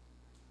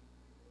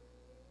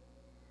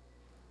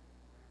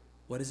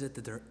 What is it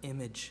that their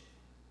image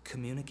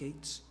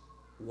communicates?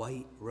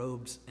 White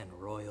robes and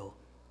royal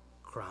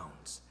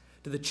crowns.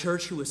 To the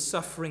church who is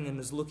suffering and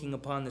is looking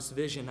upon this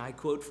vision, I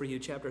quote for you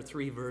chapter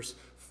 3, verse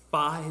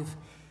 5.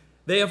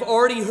 They have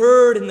already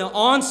heard in the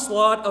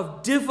onslaught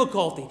of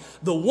difficulty,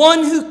 the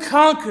one who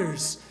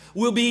conquers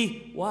will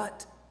be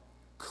what?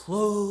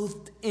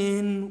 Clothed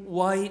in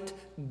white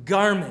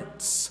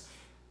garments.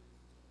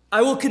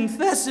 I will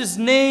confess his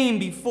name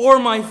before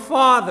my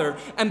Father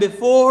and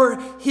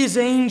before his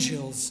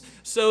angels.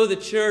 So the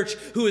church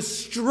who is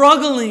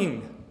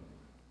struggling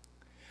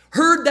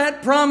heard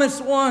that promise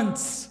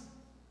once.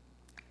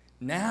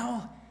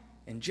 Now,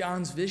 in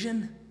John's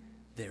vision,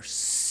 they're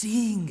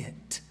seeing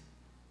it.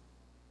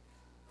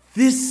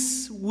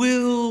 This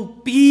will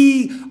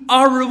be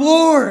our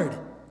reward.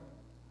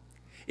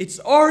 It's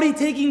already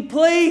taking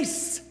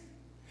place.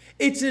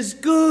 It's as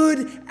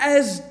good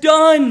as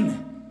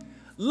done.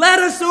 Let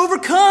us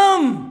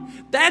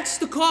overcome. That's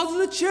the call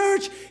to the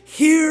church.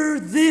 Hear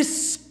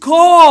this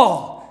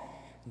call.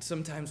 And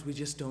sometimes we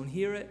just don't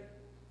hear it.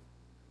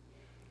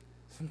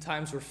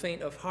 Sometimes we're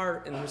faint of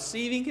heart in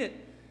receiving it.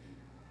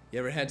 You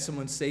ever had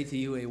someone say to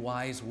you a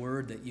wise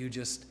word that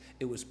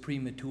it was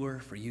premature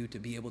for you to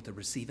be able to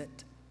receive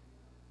it?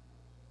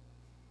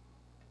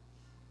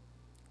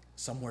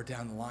 Somewhere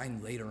down the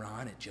line later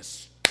on, it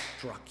just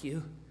struck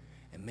you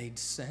and made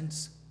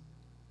sense,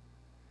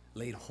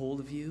 laid hold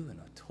of you in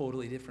a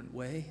totally different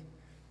way.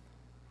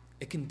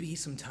 It can be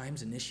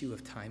sometimes an issue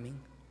of timing.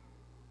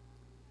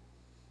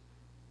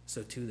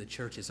 So too, the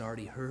church has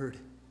already heard.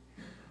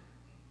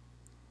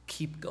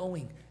 Keep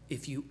going.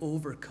 If you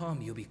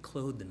overcome, you'll be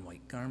clothed in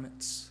white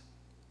garments.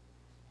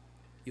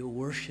 You'll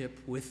worship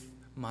with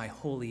my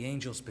holy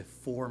angels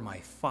before my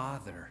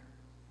Father.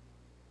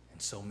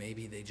 And so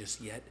maybe they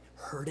just yet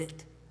heard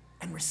it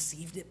and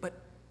received it, but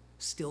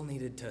still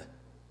needed to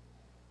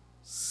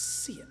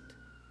see it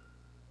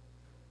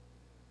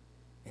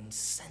and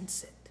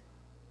sense it.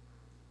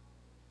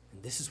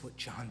 And this is what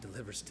John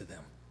delivers to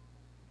them.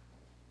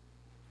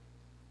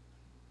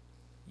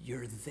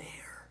 You're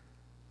there,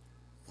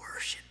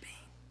 worshiping.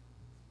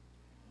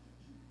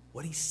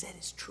 What he said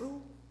is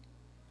true.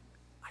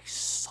 I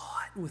saw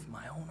it with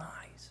my own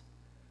eyes.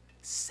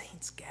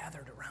 Saints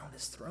gathered around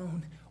his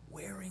throne,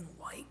 wearing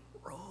white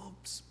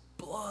robes,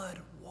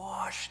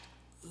 blood-washed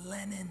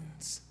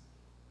linens,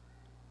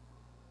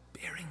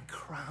 bearing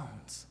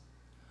crowns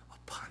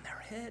upon their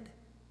head.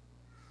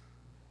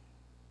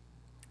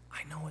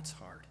 I know it's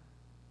hard,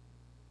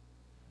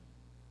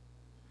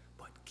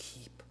 but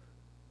keep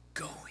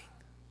going.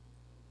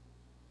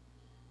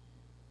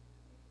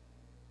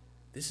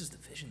 This is the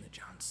vision that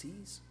John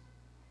sees.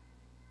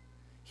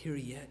 Here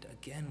yet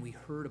again we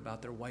heard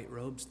about their white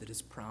robes that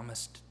is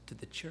promised to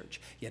the church.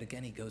 Yet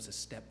again he goes a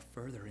step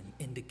further in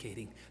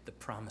indicating the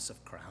promise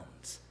of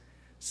crowns.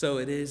 So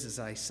it is, as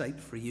I cite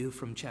for you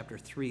from chapter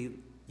 3,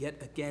 yet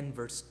again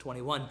verse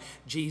 21,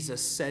 Jesus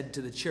said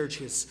to the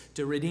churches,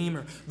 to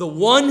Redeemer, the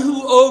one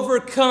who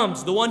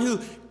overcomes, the one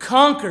who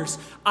conquers,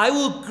 I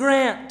will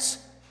grant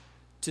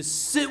to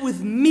sit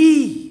with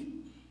me.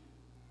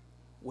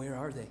 Where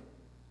are they?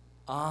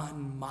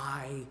 On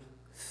my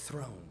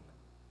throne.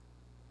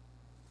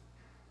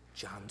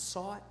 John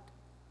saw it.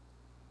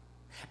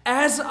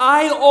 As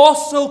I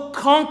also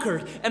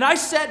conquered, and I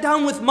sat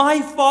down with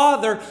my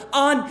Father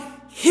on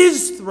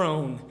his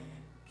throne.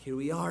 Here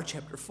we are,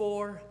 chapter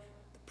 4,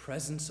 the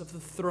presence of the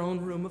throne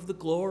room of the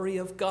glory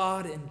of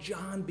God, and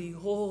John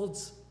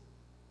beholds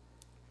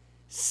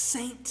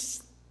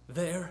saints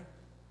there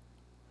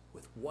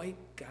with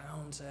white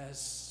gowns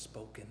as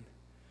spoken,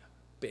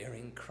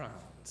 bearing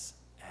crowns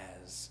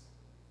as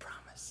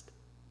promised.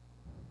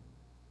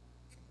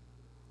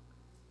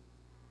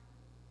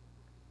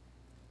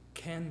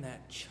 Can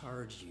that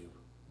charge you,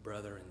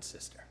 brother and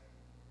sister?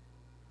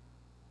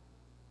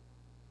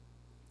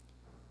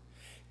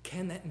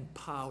 Can that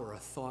empower a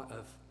thought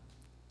of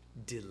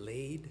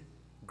delayed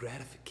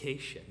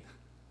gratification?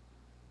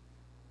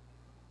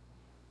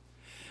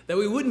 That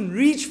we wouldn't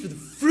reach for the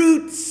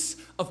fruits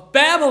of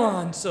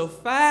Babylon so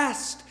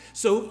fast,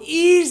 so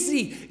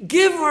easy,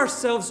 give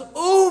ourselves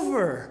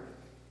over,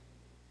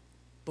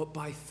 but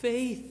by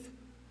faith,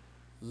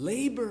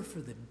 labor for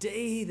the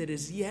day that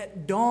is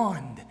yet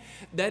dawned,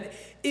 that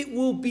it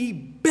will be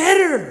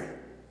better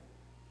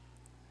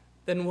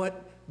than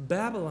what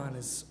Babylon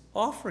is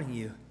offering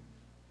you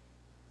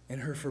in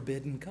her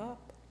forbidden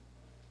cup.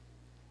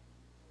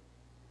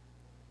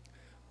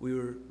 We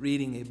were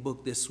reading a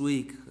book this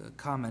week, a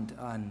comment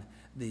on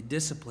the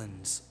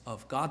disciplines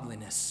of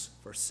godliness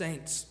for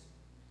saints.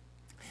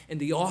 And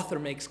the author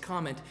makes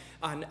comment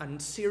on a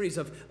series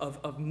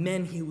of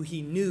men who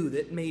he knew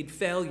that made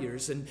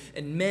failures, and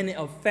men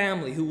of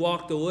family who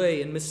walked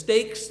away, and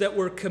mistakes that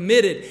were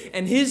committed.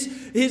 And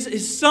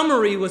his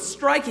summary was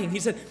striking. He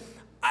said,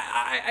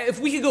 if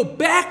we could go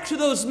back to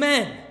those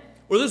men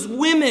or those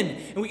women,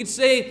 and we could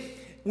say,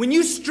 when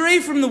you stray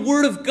from the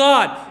Word of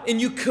God and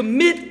you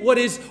commit what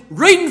is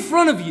right in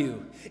front of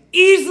you,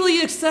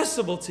 easily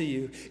accessible to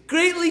you,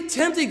 greatly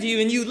tempting to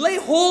you, and you lay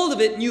hold of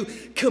it and you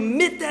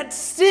commit that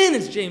sin,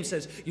 as James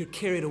says, you're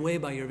carried away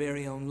by your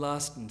very own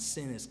lust and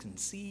sin is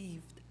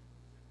conceived.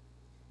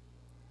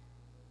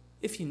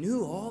 If you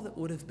knew all that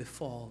would have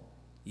befall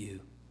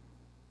you,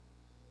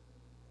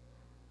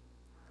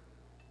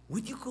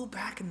 would you go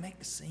back and make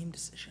the same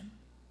decision?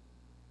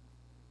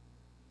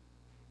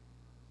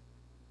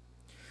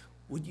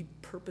 Would you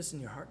purpose in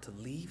your heart to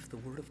leave the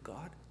Word of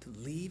God, to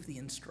leave the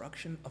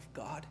instruction of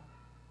God,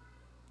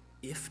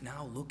 if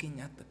now looking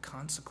at the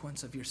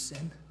consequence of your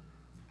sin?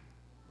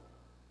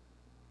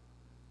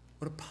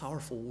 What a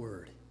powerful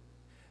word.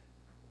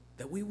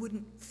 That we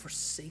wouldn't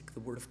forsake the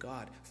Word of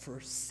God for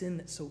sin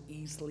that so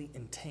easily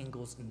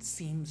entangles and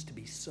seems to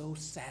be so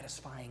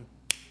satisfying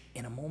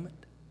in a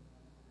moment.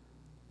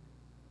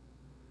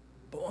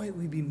 Boy,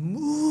 we'd be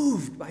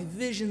moved by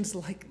visions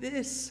like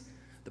this.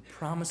 The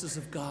promises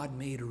of God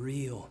made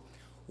real.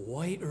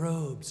 White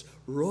robes,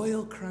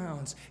 royal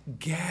crowns,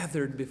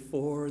 gathered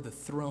before the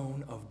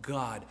throne of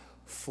God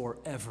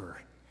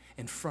forever,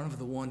 in front of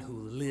the one who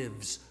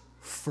lives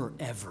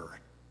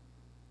forever.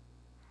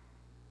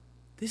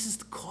 This is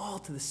the call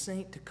to the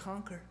saint to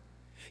conquer.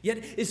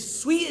 Yet,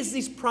 as sweet as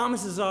these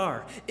promises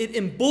are, it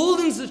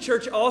emboldens the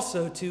church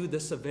also to the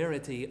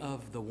severity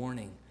of the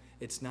warning.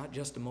 It's not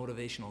just a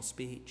motivational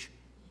speech.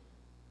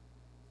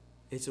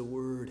 It's a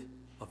word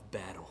of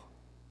battle.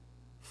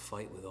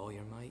 Fight with all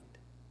your might.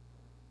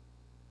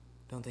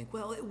 Don't think,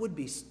 well, it would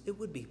be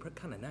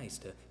kind of nice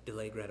to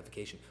delay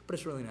gratification, but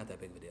it's really not that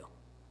big of a deal.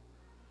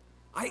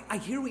 I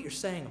hear what you're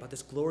saying about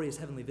this glorious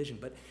heavenly vision,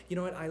 but you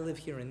know what? I live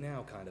here and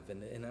now, kind of,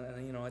 and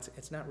you know,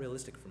 it's not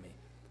realistic for me.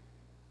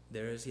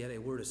 There is yet a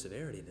word of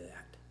severity to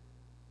that.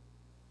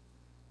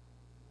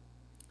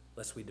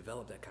 Lest we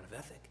develop that kind of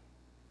ethic.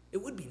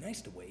 It would be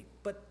nice to wait,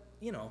 but,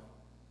 you know,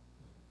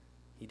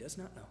 he does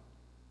not know.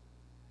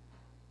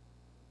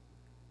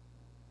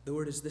 The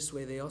word is this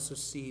way. They also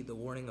see the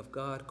warning of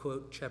God.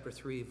 Quote, chapter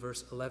 3,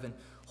 verse 11.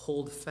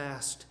 Hold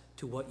fast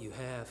to what you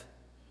have,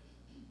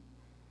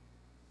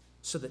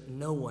 so that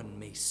no one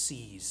may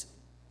seize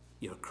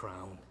your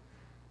crown.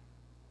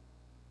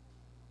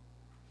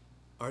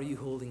 Are you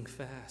holding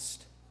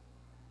fast?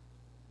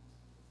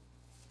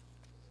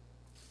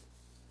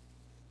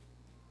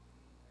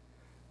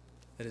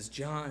 That as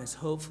John is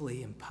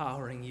hopefully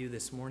empowering you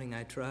this morning,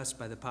 I trust,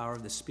 by the power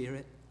of the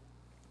Spirit,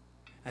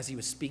 as he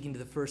was speaking to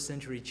the first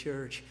century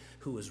church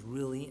who was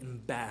really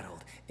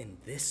embattled in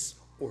this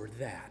or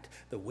that,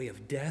 the way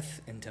of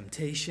death and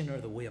temptation or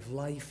the way of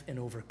life and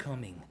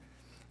overcoming.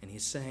 And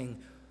he's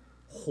saying,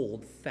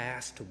 hold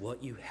fast to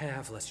what you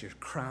have, lest your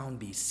crown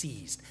be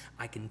seized.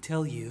 I can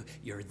tell you,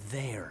 you're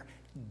there,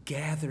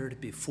 gathered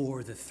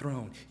before the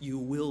throne. You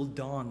will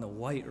don the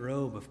white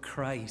robe of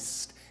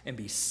Christ and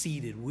be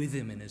seated with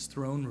him in his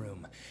throne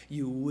room.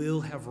 You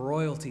will have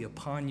royalty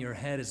upon your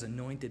head as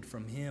anointed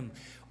from him.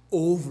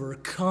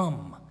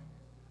 Overcome,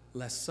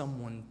 lest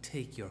someone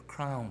take your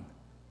crown.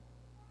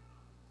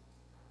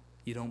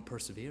 You don't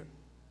persevere.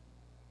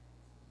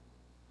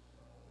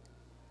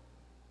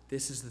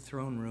 This is the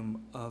throne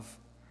room of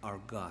our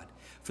God.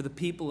 For the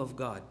people of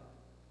God,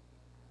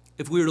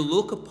 if we were to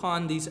look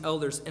upon these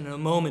elders in a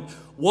moment,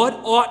 what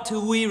ought to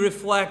we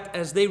reflect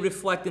as they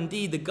reflect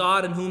indeed the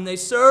God in whom they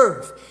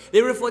serve?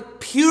 They reflect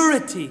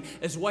purity,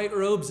 as white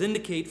robes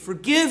indicate,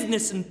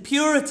 forgiveness and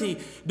purity,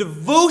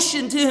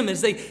 devotion to him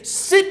as they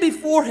sit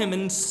before him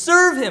and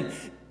serve him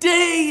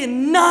day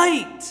and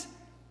night.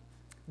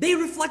 They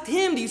reflect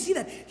him. Do you see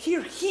that?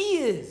 Here he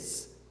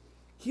is.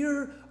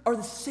 Here are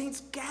the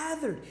saints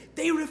gathered.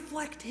 They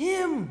reflect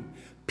him.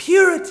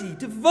 Purity,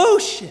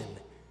 devotion,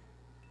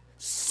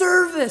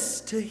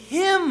 service to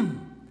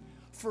him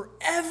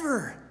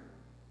forever.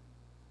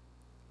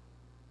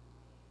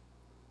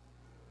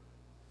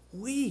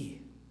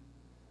 We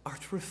are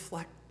to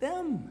reflect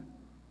them.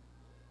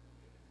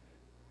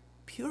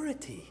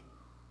 Purity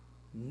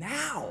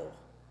now.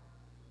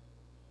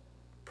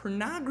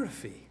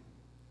 Pornography,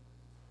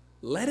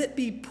 let it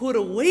be put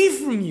away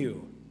from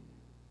you.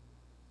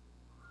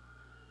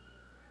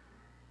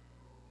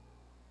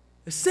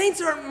 The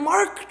saints aren't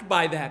marked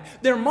by that.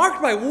 They're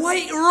marked by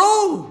white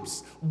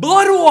robes,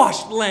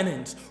 blood-washed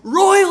linens,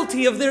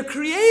 royalty of their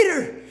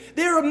Creator.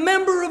 They're a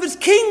member of his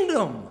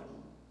kingdom.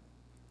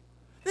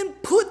 Then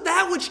put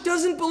that which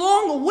doesn't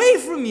belong away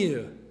from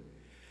you.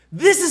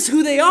 This is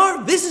who they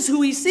are. This is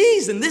who he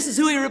sees, and this is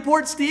who he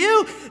reports to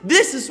you.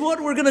 This is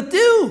what we're going to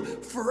do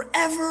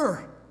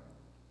forever.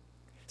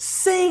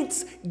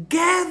 Saints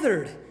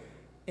gathered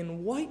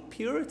in white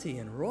purity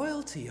and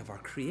royalty of our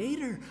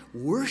Creator,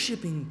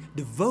 worshiping,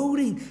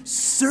 devoting,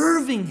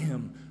 serving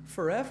him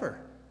forever.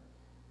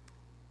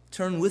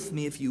 Turn with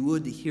me, if you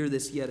would, to hear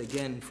this yet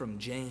again from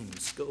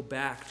James. Go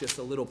back just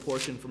a little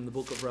portion from the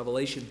book of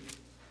Revelation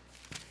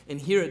and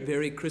hear it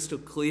very crystal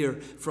clear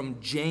from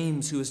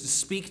James, who is to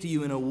speak to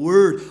you in a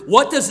word.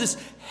 What does this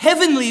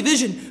heavenly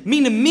vision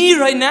mean to me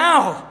right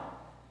now?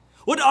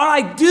 What do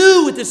I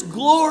do with this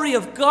glory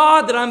of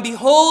God that I'm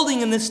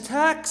beholding in this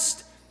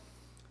text?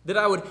 That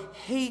I would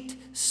hate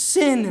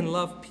sin and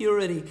love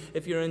purity.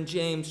 If you're in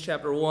James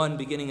chapter 1,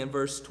 beginning in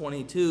verse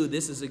 22,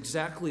 this is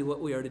exactly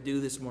what we are to do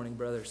this morning,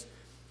 brothers,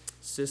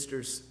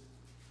 sisters.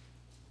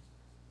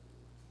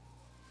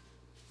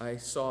 I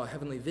saw a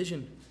heavenly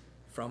vision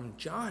from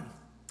John.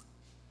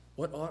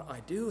 What ought I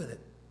do with it?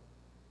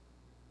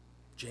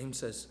 James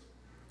says,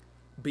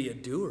 be a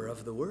doer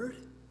of the word.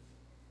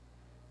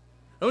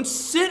 Don't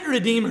sit,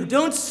 Redeemer.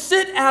 Don't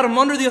sit, Adam,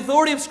 under the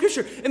authority of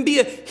Scripture and be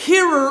a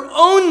hearer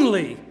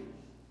only.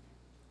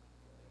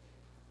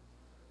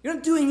 You're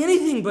not doing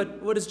anything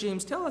but, what does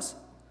James tell us?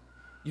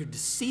 You're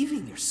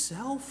deceiving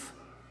yourself.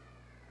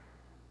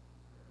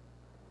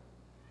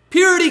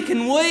 Purity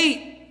can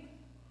wait.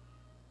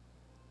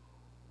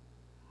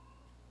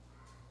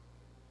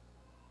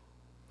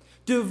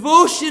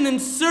 Devotion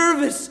and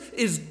service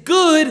is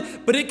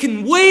good, but it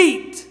can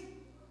wait.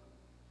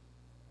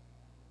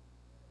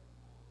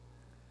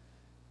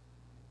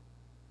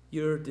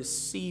 You're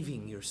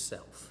deceiving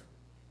yourself.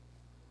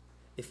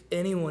 If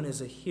anyone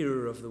is a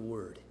hearer of the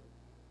word,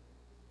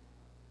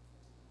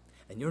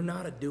 and you're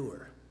not a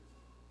doer,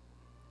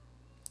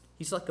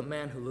 he's like a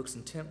man who looks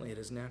intently at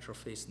his natural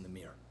face in the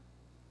mirror.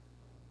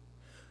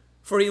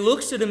 For he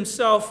looks at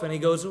himself and he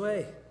goes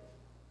away.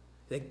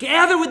 They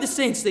gather with the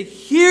saints. They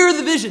hear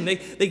the vision.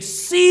 They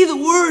see the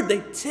word.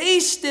 They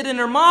taste it in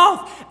their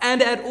mouth.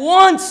 And at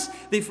once,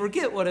 they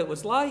forget what it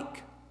was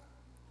like.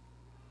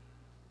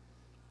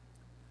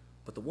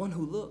 But the one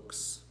who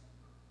looks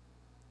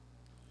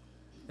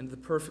into the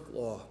perfect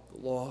law,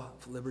 the law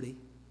of liberty,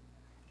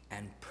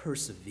 and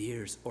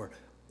perseveres or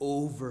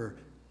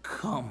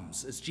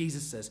overcomes, as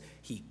Jesus says,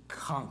 he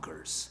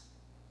conquers.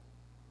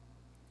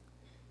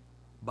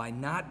 By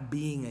not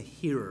being a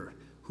hearer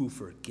who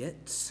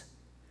forgets,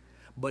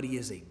 but he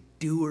is a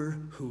doer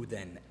who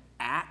then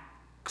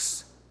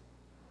acts.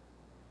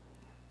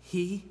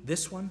 He,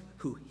 this one,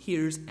 who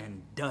hears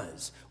and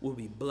does, will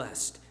be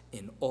blessed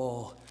in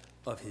all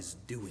of his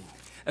doing.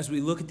 As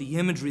we look at the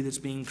imagery that's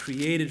being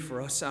created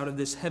for us out of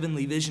this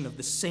heavenly vision of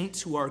the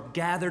saints who are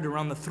gathered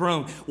around the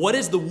throne, what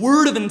is the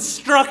word of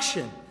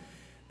instruction?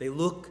 They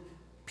look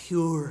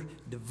pure,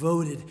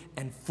 devoted,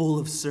 and full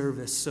of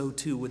service. So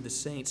too with the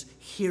saints.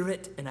 Hear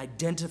it and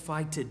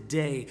identify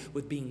today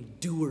with being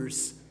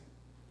doers.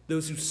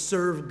 Those who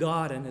serve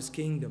God and his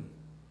kingdom.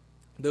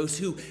 Those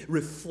who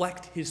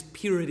reflect his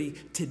purity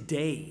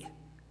today.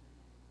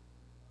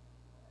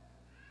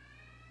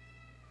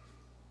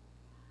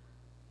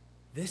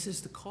 This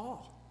is the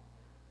call.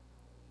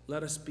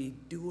 Let us be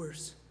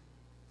doers.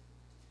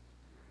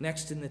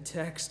 Next in the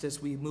text,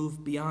 as we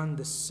move beyond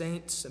the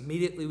saints,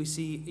 immediately we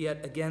see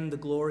yet again the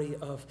glory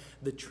of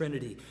the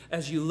Trinity.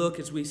 As you look,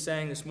 as we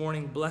sang this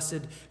morning,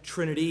 Blessed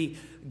Trinity,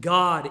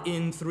 God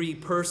in three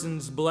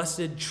persons,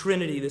 Blessed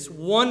Trinity. This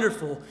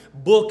wonderful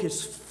book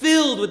is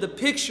filled with the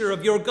picture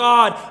of your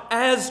God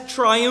as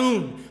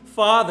triune,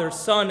 Father,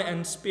 Son,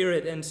 and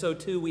Spirit. And so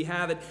too we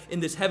have it in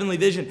this heavenly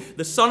vision.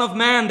 The Son of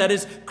Man, that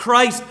is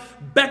Christ,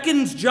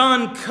 beckons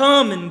John,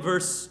 come, in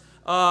verse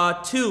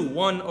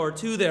 1 or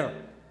 2 there.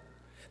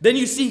 Then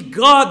you see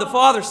God the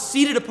Father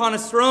seated upon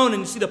his throne,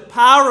 and you see the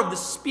power of the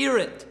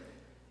Spirit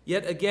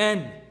yet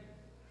again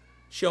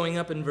showing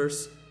up in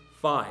verse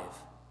 5.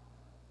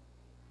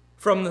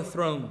 From the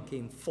throne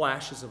came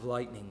flashes of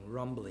lightning,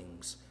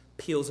 rumblings,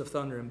 peals of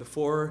thunder, and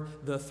before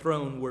the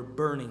throne were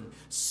burning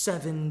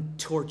 7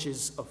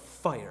 torches of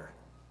fire,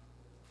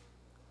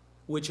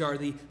 which are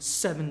the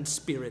 7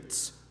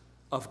 spirits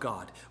of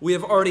God. We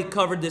have already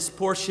covered this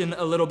portion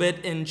a little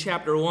bit in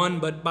chapter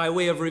 1, but by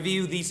way of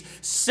review, these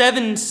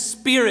 7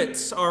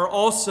 spirits are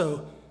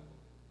also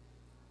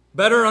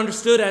better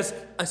understood as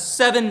a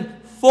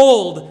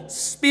 7-fold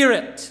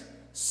spirit,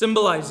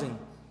 symbolizing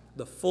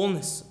the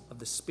fullness of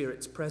the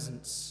Spirit's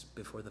presence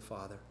before the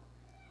Father.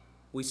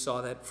 We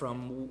saw that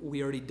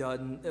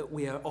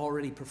we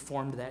already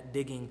performed that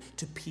digging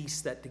to piece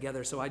that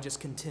together. So I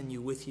just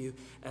continue with you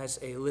as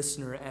a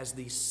listener as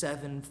the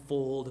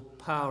 7-fold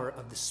power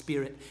of the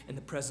Spirit in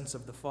the presence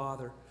of the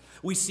Father.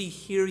 We see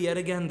here yet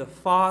again the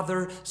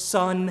Father,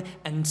 Son,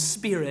 and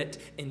Spirit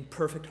in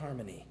perfect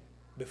harmony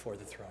before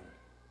the throne.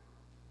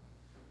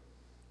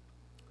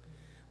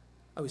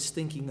 I was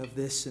thinking of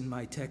this in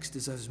my text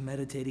as I was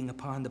meditating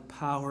upon the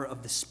power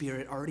of the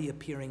Spirit already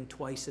appearing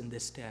twice in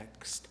this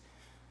text.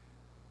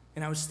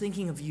 And I was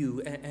thinking of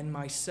you and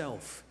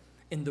myself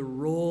in the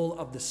role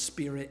of the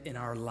Spirit in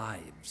our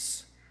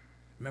lives.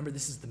 Remember,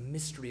 this is the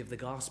mystery of the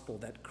gospel,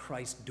 that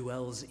Christ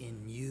dwells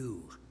in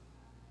you,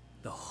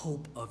 the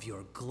hope of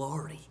your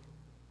glory.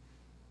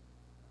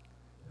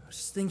 I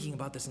was thinking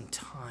about this in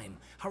time.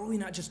 How are we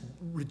not just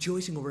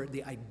rejoicing over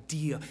the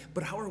idea,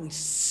 but how are we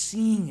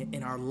seeing it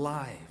in our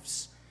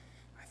lives?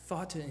 I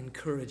thought to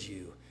encourage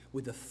you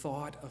with the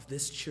thought of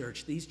this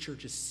church, these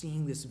churches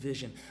seeing this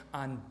vision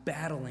on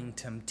battling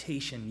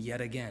temptation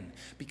yet again,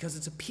 because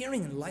it's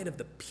appearing in light of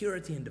the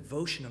purity and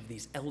devotion of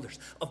these elders,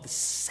 of the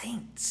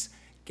saints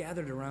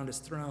gathered around his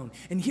throne.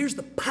 And here's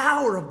the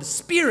power of the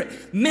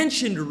Spirit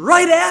mentioned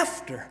right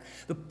after.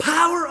 The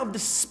power of the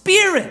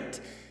Spirit.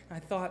 And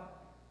I thought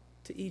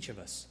to each of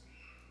us,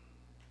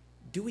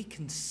 do we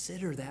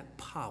consider that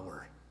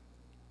power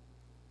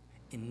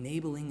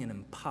enabling and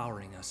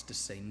empowering us to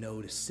say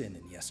no to sin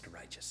and yes to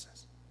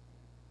righteousness?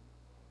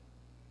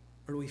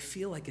 Or do we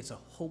feel like it's a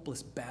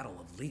hopeless battle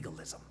of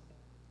legalism?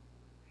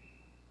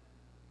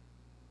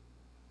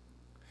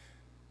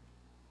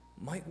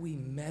 Might we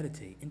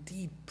meditate,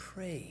 indeed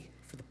pray,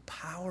 for the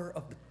power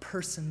of the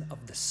person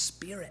of the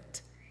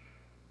Spirit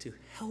to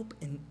help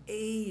and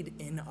aid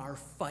in our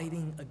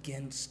fighting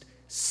against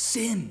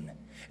sin?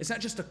 It's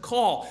not just a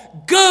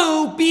call,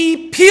 go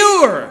be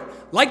pure,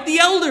 like the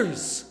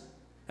elders.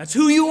 That's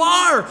who you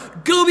are,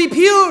 go be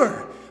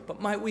pure.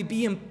 But might we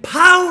be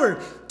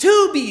empowered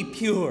to be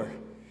pure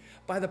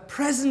by the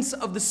presence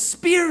of the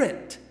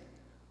Spirit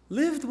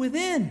lived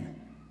within.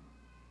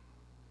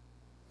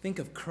 Think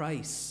of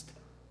Christ,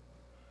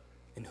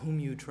 in whom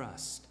you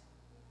trust,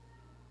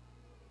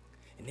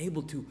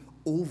 enabled to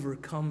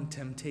overcome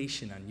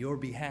temptation on your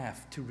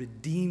behalf, to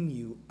redeem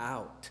you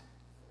out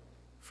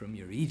from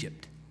your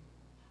Egypt.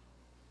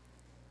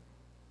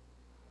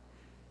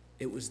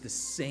 It was the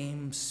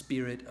same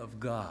Spirit of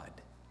God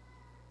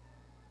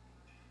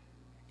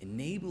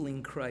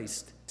enabling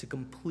Christ to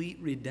complete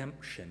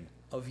redemption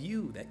of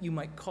you, that you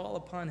might call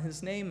upon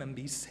his name and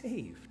be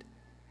saved.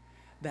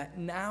 that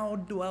now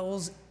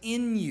dwells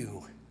in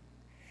you,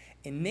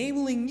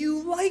 enabling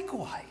you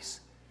likewise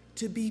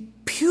to be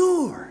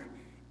pure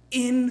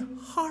in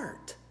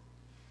heart,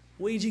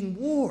 waging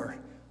war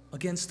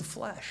against the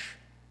flesh.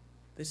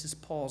 This is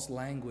Paul's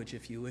language,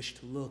 if you wish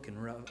to look in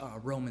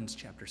Romans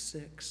chapter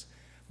 6.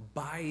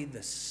 By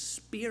the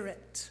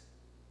Spirit,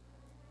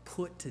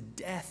 put to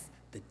death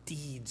the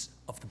deeds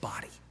of the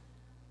body.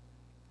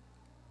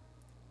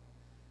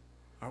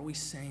 Are we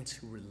saints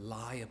who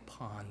rely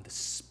upon the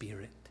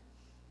Spirit?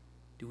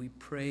 Do we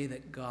pray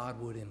that God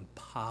would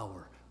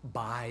empower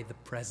by the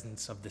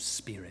presence of the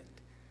Spirit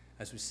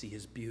as we see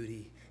his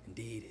beauty,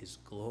 indeed his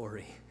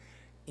glory,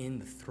 in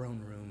the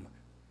throne room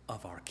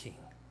of our King?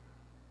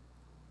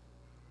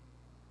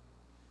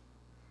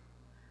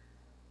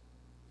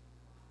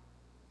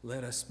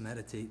 Let us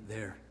meditate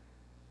there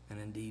and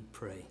indeed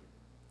pray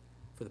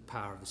for the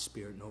power of the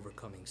Spirit in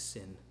overcoming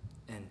sin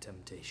and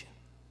temptation.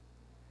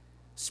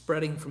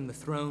 Spreading from the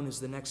throne is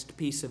the next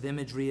piece of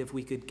imagery. If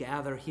we could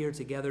gather here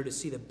together to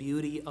see the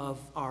beauty of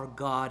our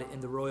God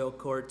in the royal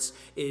courts,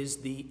 is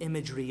the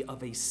imagery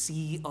of a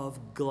sea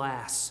of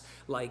glass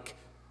like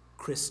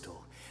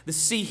crystal. The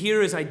sea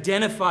here is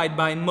identified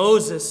by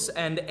Moses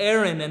and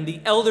Aaron and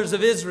the elders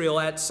of Israel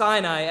at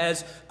Sinai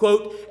as,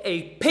 quote,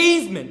 a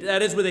pavement.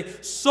 That is, when they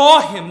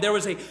saw him, there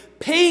was a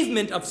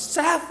pavement of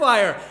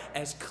sapphire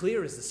as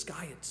clear as the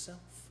sky itself.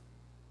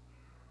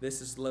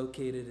 This is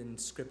located in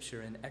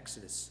Scripture in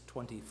Exodus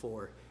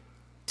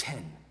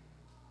 24:10.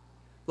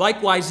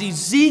 Likewise,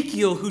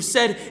 Ezekiel, who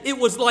said it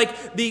was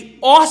like the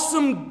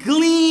awesome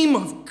gleam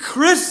of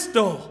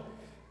crystal.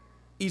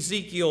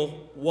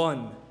 Ezekiel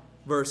 1,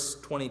 verse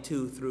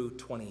 22 through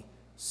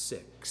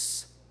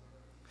 26.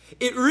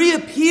 It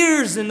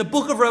reappears in the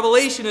book of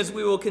Revelation as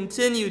we will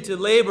continue to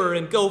labor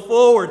and go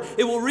forward.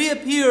 It will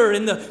reappear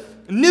in the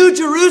New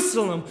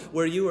Jerusalem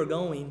where you are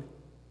going.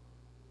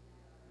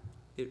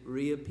 It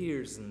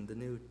reappears in the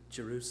New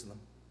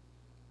Jerusalem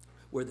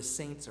where the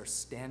saints are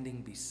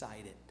standing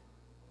beside it,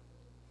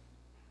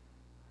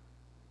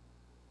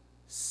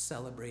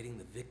 celebrating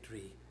the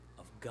victory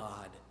of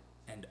God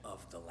and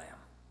of the Lamb.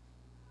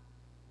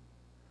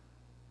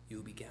 You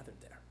will be gathered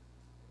there.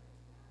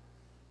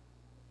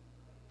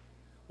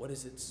 What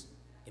is its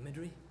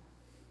imagery?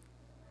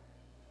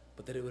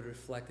 But that it would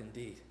reflect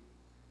indeed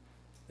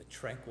the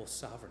tranquil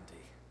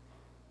sovereignty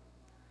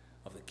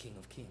of the King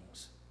of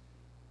Kings.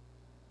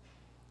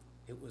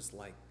 It was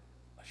like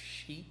a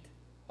sheet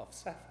of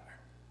sapphire.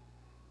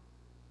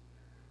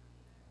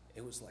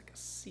 It was like a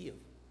sea of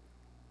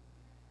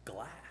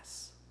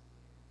glass,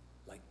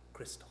 like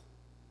crystal,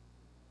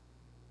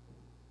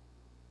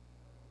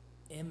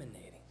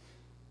 emanating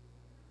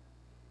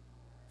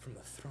from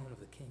the throne of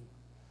the King.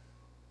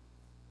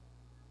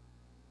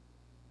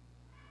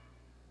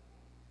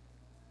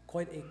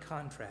 Quite a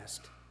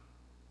contrast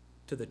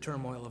to the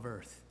turmoil of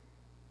earth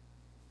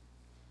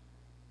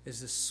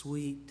is the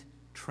sweet,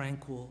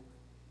 tranquil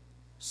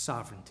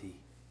sovereignty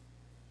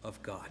of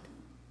God.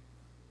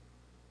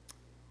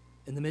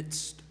 In the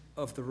midst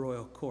of the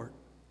royal court,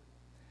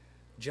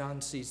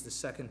 John sees the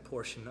second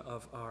portion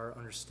of our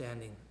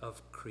understanding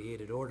of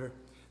created order,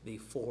 the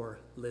four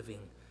living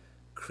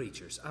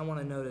creatures. I want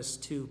to notice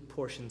two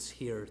portions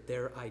here,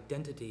 their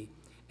identity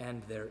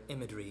and their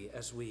imagery,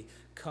 as we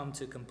come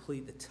to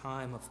complete the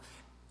time of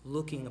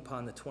looking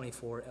upon the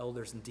 24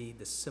 elders, indeed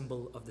the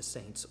symbol of the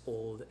saints,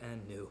 old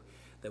and new,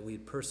 that we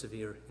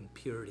persevere in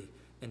purity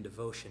and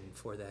devotion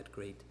for that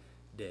great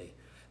day.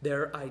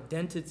 Their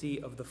identity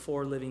of the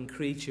four living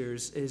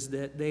creatures is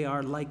that they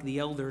are, like the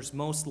elders,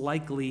 most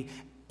likely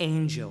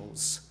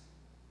angels,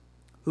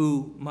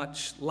 who,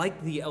 much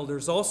like the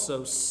elders,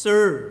 also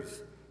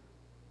serve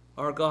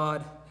our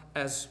God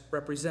as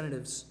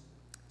representatives,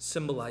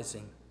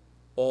 symbolizing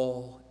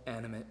all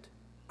animate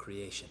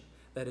creation.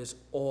 That is,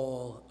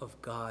 all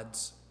of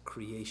God's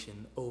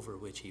creation over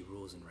which he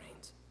rules and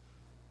reigns.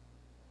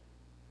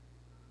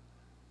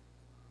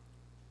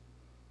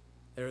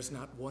 There is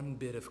not one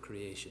bit of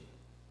creation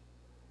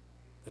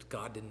that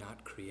God did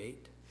not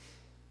create,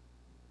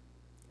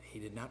 he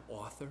did not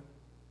author,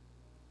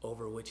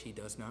 over which he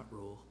does not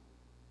rule,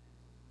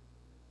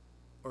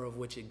 or of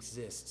which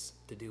exists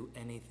to do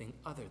anything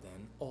other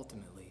than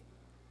ultimately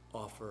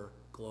offer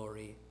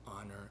glory,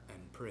 honor,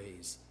 and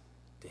praise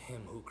to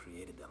him who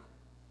created them.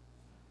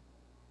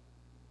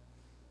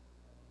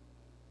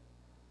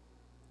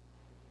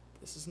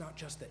 This is not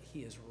just that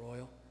he is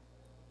royal,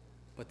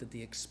 but that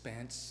the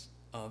expanse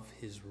of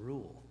his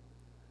rule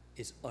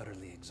is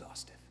utterly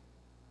exhaustive.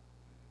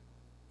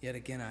 Yet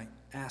again, I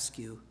ask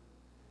you,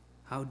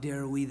 how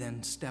dare we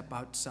then step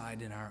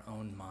outside in our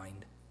own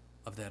mind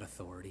of that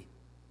authority?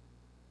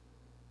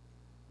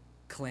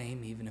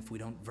 Claim, even if we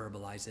don't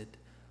verbalize it,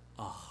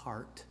 a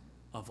heart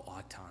of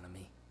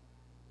autonomy.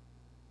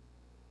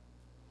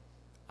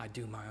 I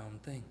do my own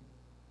thing.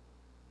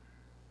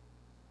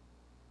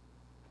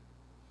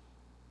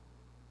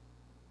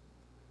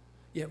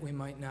 Yet we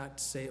might not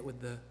say it with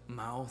the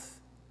mouth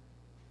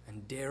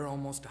and dare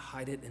almost to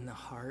hide it in the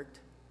heart,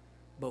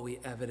 but we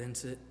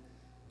evidence it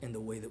in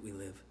the way that we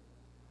live.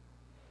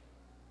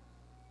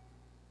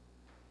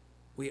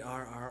 We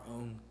are our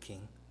own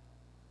king.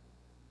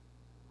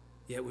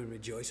 Yet we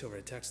rejoice over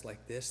a text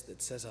like this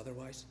that says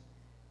otherwise.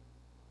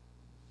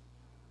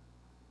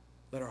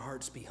 Let our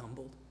hearts be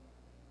humbled.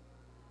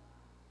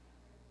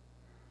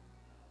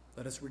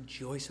 Let us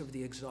rejoice over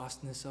the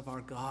exhaustness of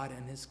our God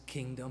and his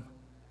kingdom,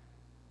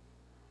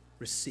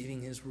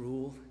 receiving his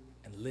rule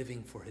and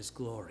living for his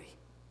glory.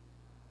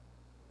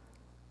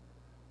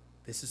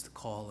 This is the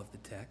call of the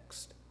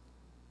text,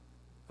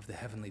 of the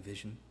heavenly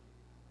vision.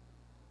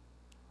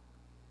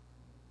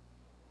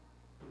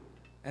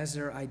 As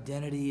their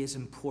identity is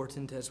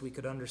important as we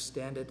could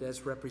understand it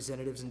as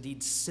representatives,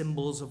 indeed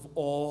symbols of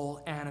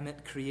all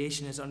animate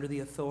creation is under the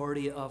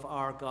authority of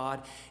our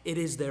God, it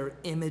is their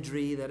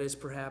imagery that is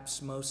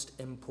perhaps most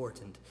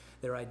important.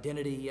 Their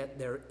identity, yet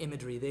their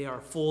imagery. They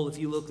are full. If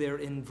you look there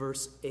in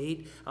verse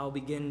 8, I'll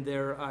begin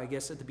there, I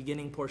guess, at the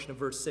beginning portion of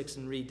verse 6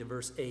 and read to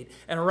verse 8.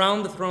 And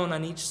around the throne,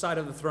 on each side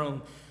of the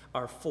throne,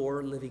 are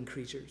 4 living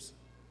creatures.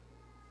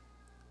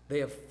 They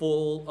have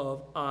full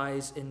of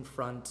eyes in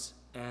front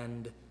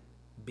and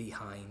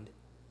behind.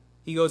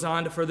 He goes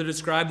on to further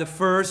describe the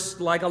first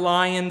like a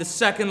lion, the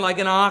second like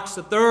an ox,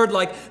 the third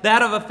like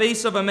that of a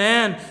face of a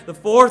man, the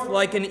fourth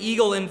like an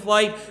eagle in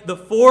flight, the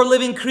 4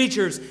 living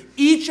creatures,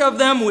 each of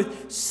them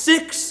with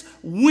 6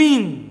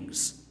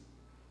 wings.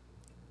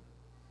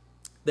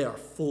 They are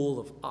full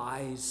of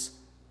eyes,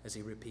 as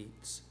he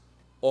repeats,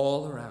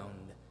 all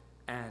around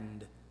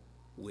and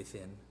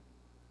within.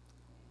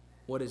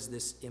 What is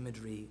this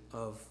imagery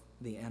of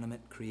the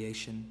animate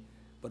creation?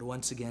 But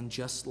once again,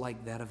 just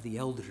like that of the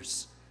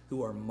elders,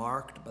 who are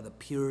marked by the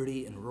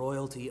purity and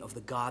royalty of the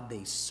God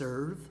they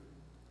serve,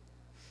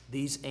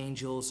 these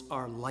angels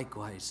are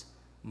likewise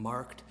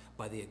marked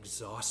by the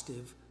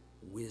exhaustive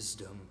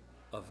wisdom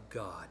of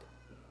God.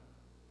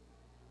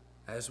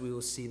 As we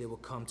will see, they will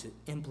come to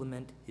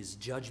implement his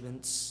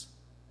judgments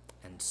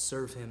and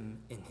serve him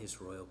in his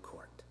royal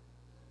court.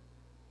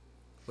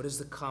 What is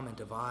the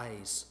comment of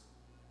eyes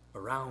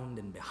around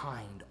and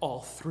behind,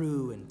 all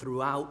through and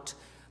throughout?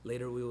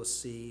 Later we will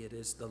see it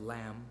is the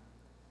Lamb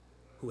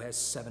who has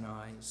 7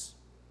 eyes.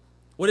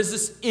 What is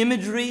this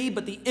imagery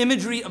but the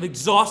imagery of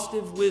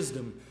exhaustive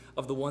wisdom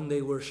of the one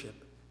they worship?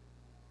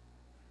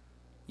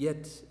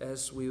 Yet,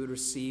 as we would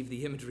receive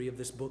the imagery of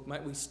this book,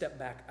 might we step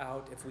back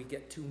out if we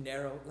get too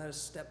narrow? Let us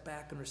step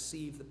back and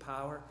receive the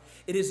power.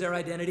 It is their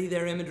identity,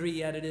 their imagery,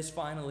 yet it is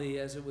finally,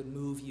 as it would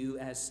move you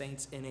as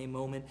saints in a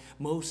moment,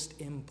 most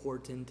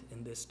important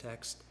in this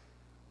text.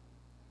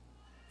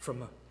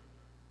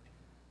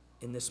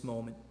 In this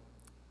moment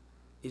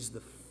is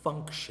the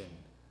function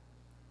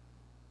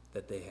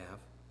that they have.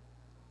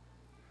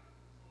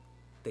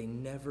 They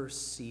never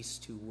cease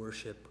to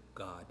worship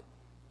God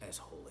as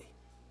holy.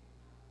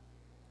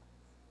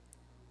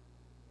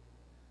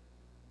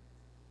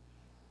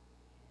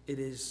 It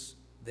is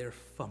their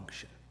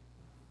function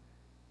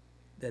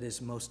that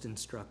is most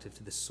instructive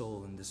to the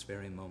soul in this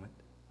very moment.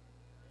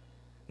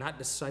 Not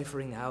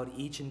deciphering out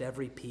each and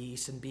every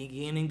piece and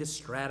beginning to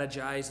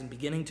strategize and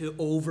beginning to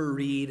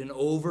overread and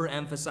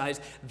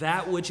overemphasize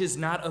that which is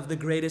not of the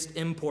greatest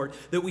import,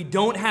 that we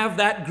don't have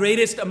that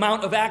greatest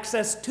amount of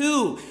access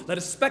to. Let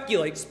us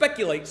speculate.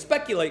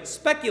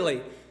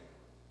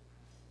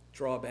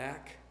 Draw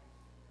back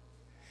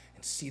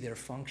and see their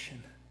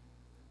function.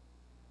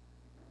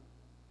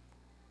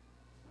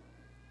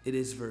 It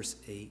is verse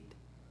 8.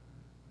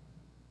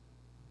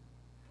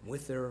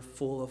 With their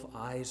full of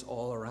eyes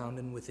all around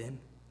and within,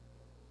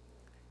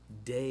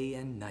 day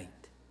and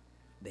night,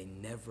 they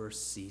never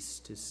cease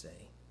to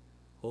say,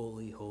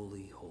 Holy,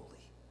 holy,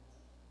 holy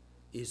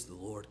is the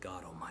Lord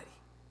God Almighty,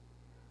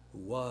 who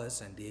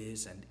was and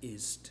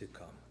is to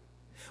come.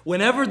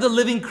 Whenever the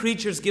living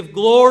creatures give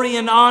glory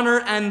and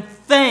honor and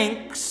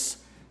thanks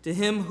to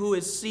him who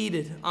is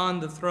seated on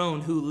the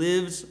throne, who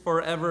lives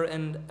forever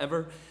and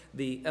ever,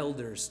 the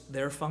elders,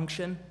 their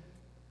function,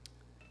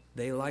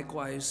 they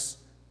likewise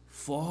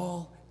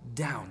fall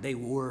down. They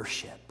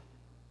worship.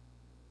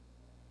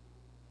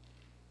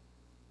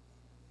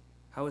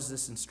 How is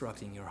this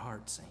instructing your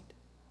heart, saint?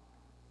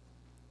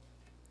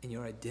 In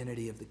your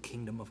identity of the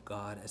kingdom of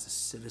God as a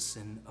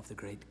citizen of the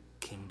great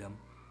kingdom,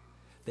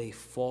 they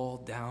fall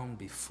down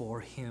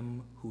before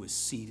him who is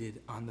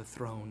seated on the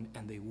throne,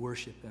 and they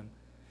worship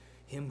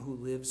him who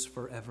lives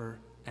forever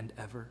and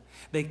ever.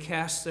 They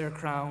cast their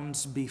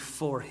crowns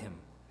before him.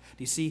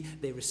 Do you see?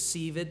 They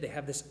receive it. They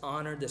have this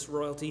honor, this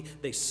royalty.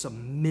 They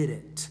submit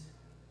it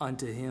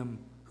unto him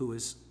who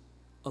is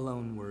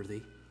alone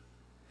worthy,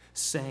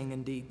 saying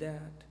indeed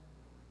that,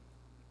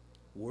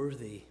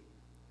 Worthy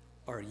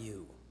are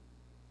you,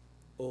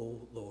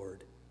 O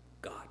Lord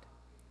God.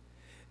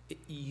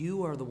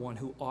 You are the one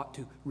who ought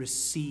to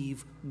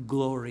receive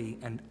glory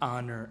and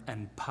honor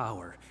and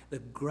power. The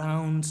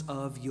grounds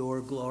of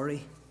your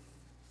glory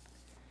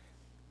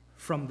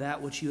from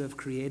that which you have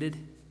created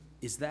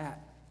is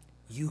that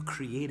you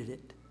created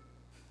it.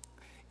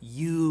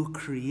 You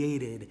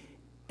created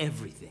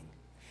everything.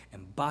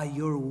 And by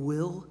your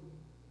will,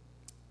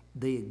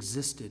 they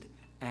existed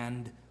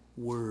and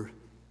were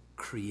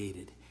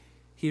created.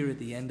 Here at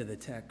the end of the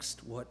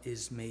text, what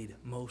is made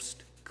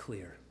most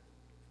clear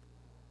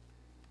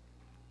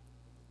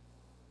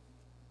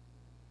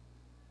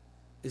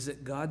is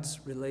that God's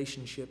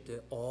relationship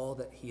to all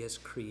that he has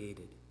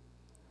created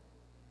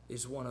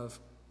is one of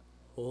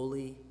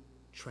holy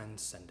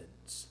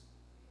transcendence.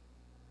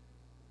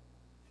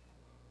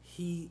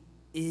 He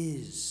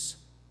is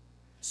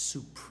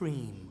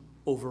supreme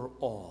over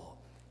all.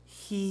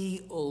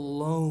 He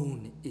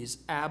alone is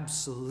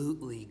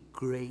absolutely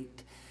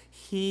great.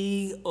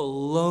 He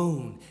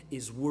alone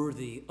is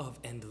worthy of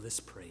endless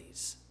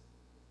praise.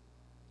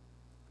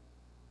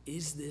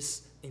 Is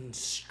this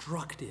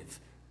instructive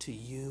to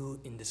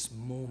you in this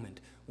moment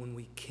when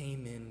we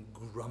came in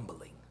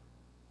grumbling?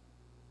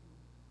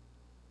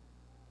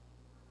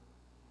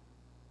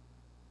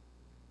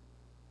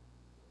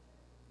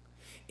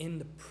 In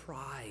the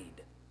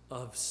pride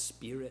of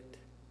spirit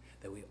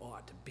that we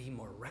ought to be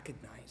more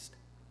recognized.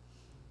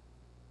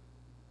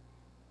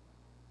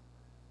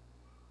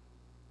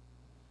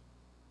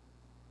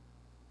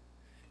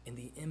 In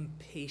the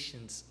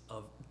impatience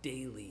of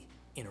daily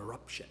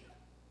interruption.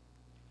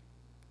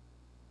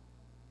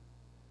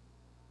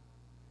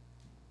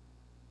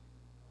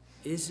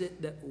 Is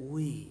it that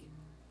we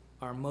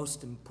are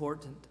most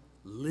important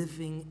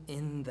living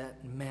in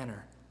that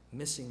manner,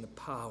 missing the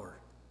power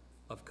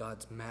of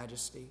God's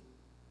majesty,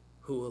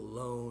 who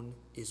alone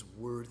is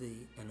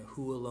worthy and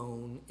who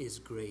alone is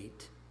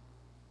great?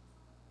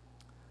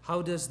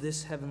 How does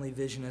this heavenly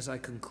vision, as I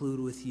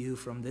conclude with you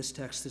from this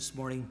text this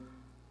morning,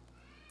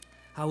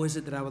 how is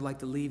it that I would like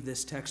to leave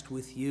this text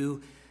with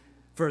you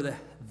for the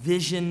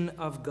vision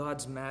of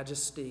God's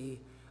majesty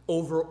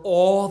over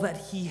all that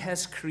he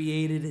has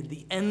created and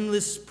the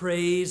endless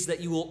praise that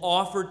you will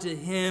offer to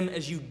him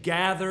as you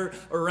gather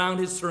around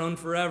his throne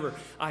forever?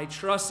 I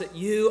trust that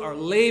you are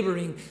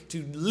laboring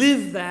to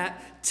live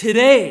that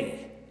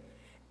today.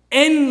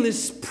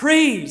 Endless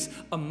praise,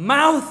 a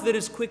mouth that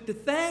is quick to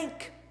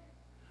thank,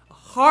 a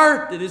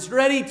heart that is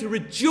ready to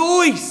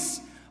rejoice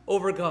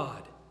over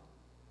God.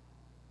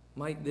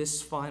 Might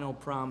this final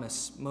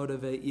promise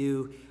motivate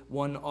you?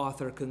 One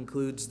author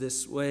concludes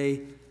this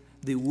way: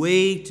 the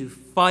way to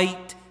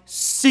fight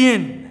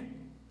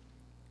sin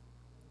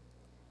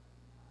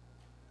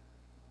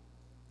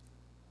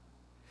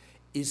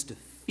is to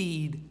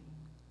feed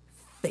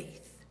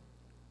faith.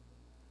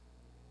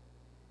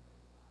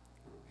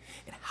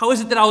 And how is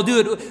it that I will do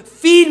it?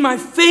 Feed my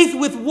faith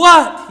with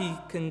what? He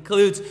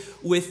concludes,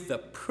 with the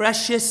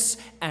precious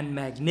and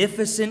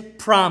magnificent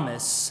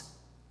promise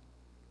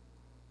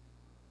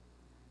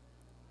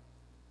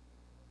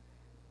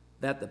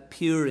that the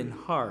pure in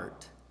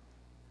heart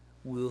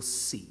will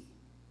see.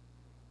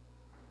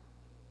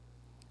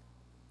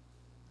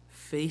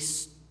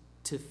 Face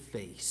to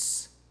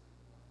face,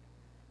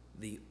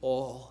 the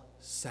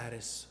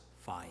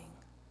all-satisfying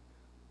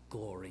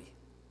glory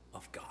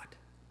of God.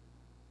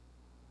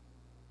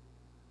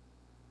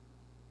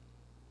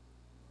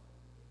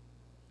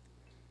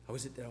 How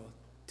is it that I will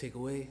take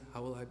away?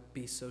 How will I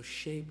be so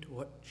shaped?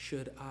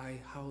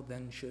 How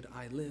then should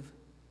I live?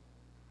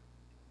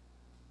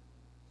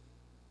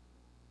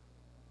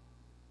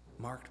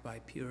 Marked by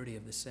purity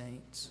of the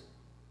saints,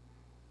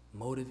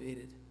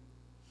 motivated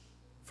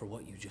for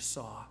what you just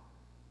saw.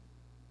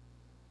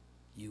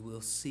 You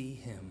will see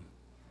him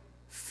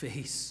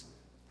face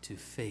to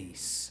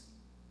face,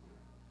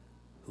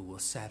 who will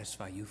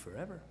satisfy you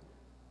forever.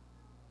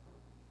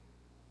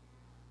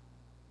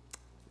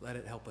 Let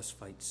it help us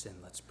fight sin.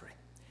 Let's pray.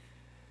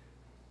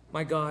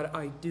 My God,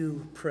 I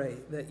do pray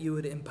that you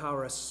would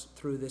empower us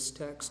through this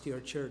text,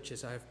 your church,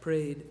 as I have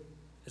prayed,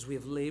 as we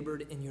have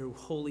labored in your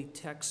holy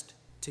text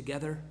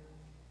together.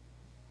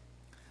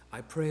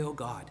 I pray, oh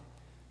God,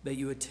 that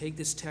you would take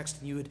this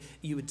text and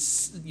you would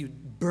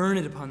burn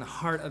it upon the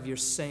heart of your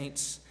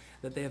saints,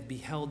 that they have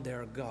beheld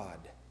their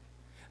God,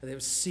 that they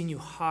have seen you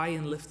high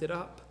and lifted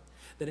up,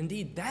 that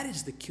indeed that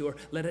is the cure.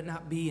 Let it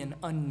not be an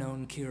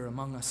unknown cure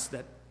among us,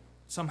 that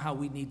somehow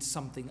we need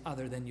something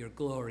other than your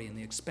glory and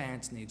the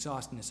expanse and the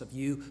exhaustlessness of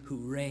you who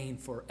reign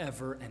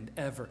forever and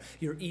ever.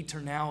 Your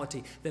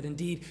eternality, that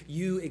indeed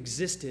you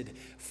existed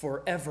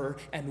forever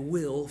and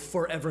will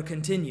forever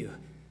continue.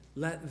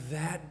 Let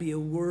that be a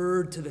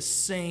word to the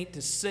saint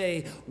to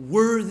say,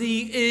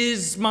 worthy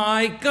is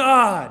my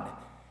God.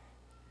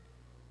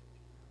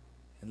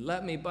 And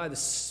let me, by the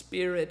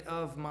Spirit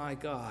of my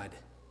God,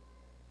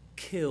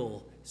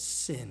 kill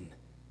sin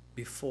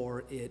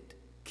before it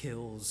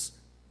kills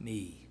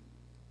me,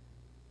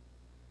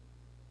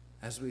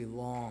 as we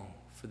long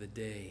for the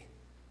day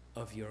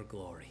of your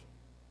glory,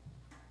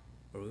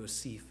 where we will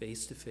see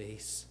face to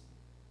face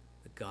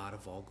the God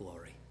of all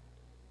glory.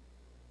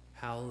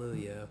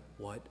 Hallelujah,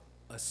 what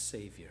a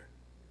Savior.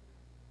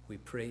 We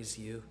praise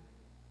you.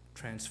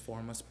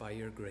 Transform us by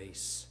your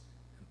grace.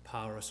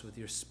 Empower us with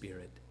your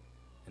Spirit.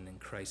 And in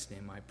Christ's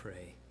name I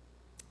pray.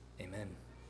 Amen.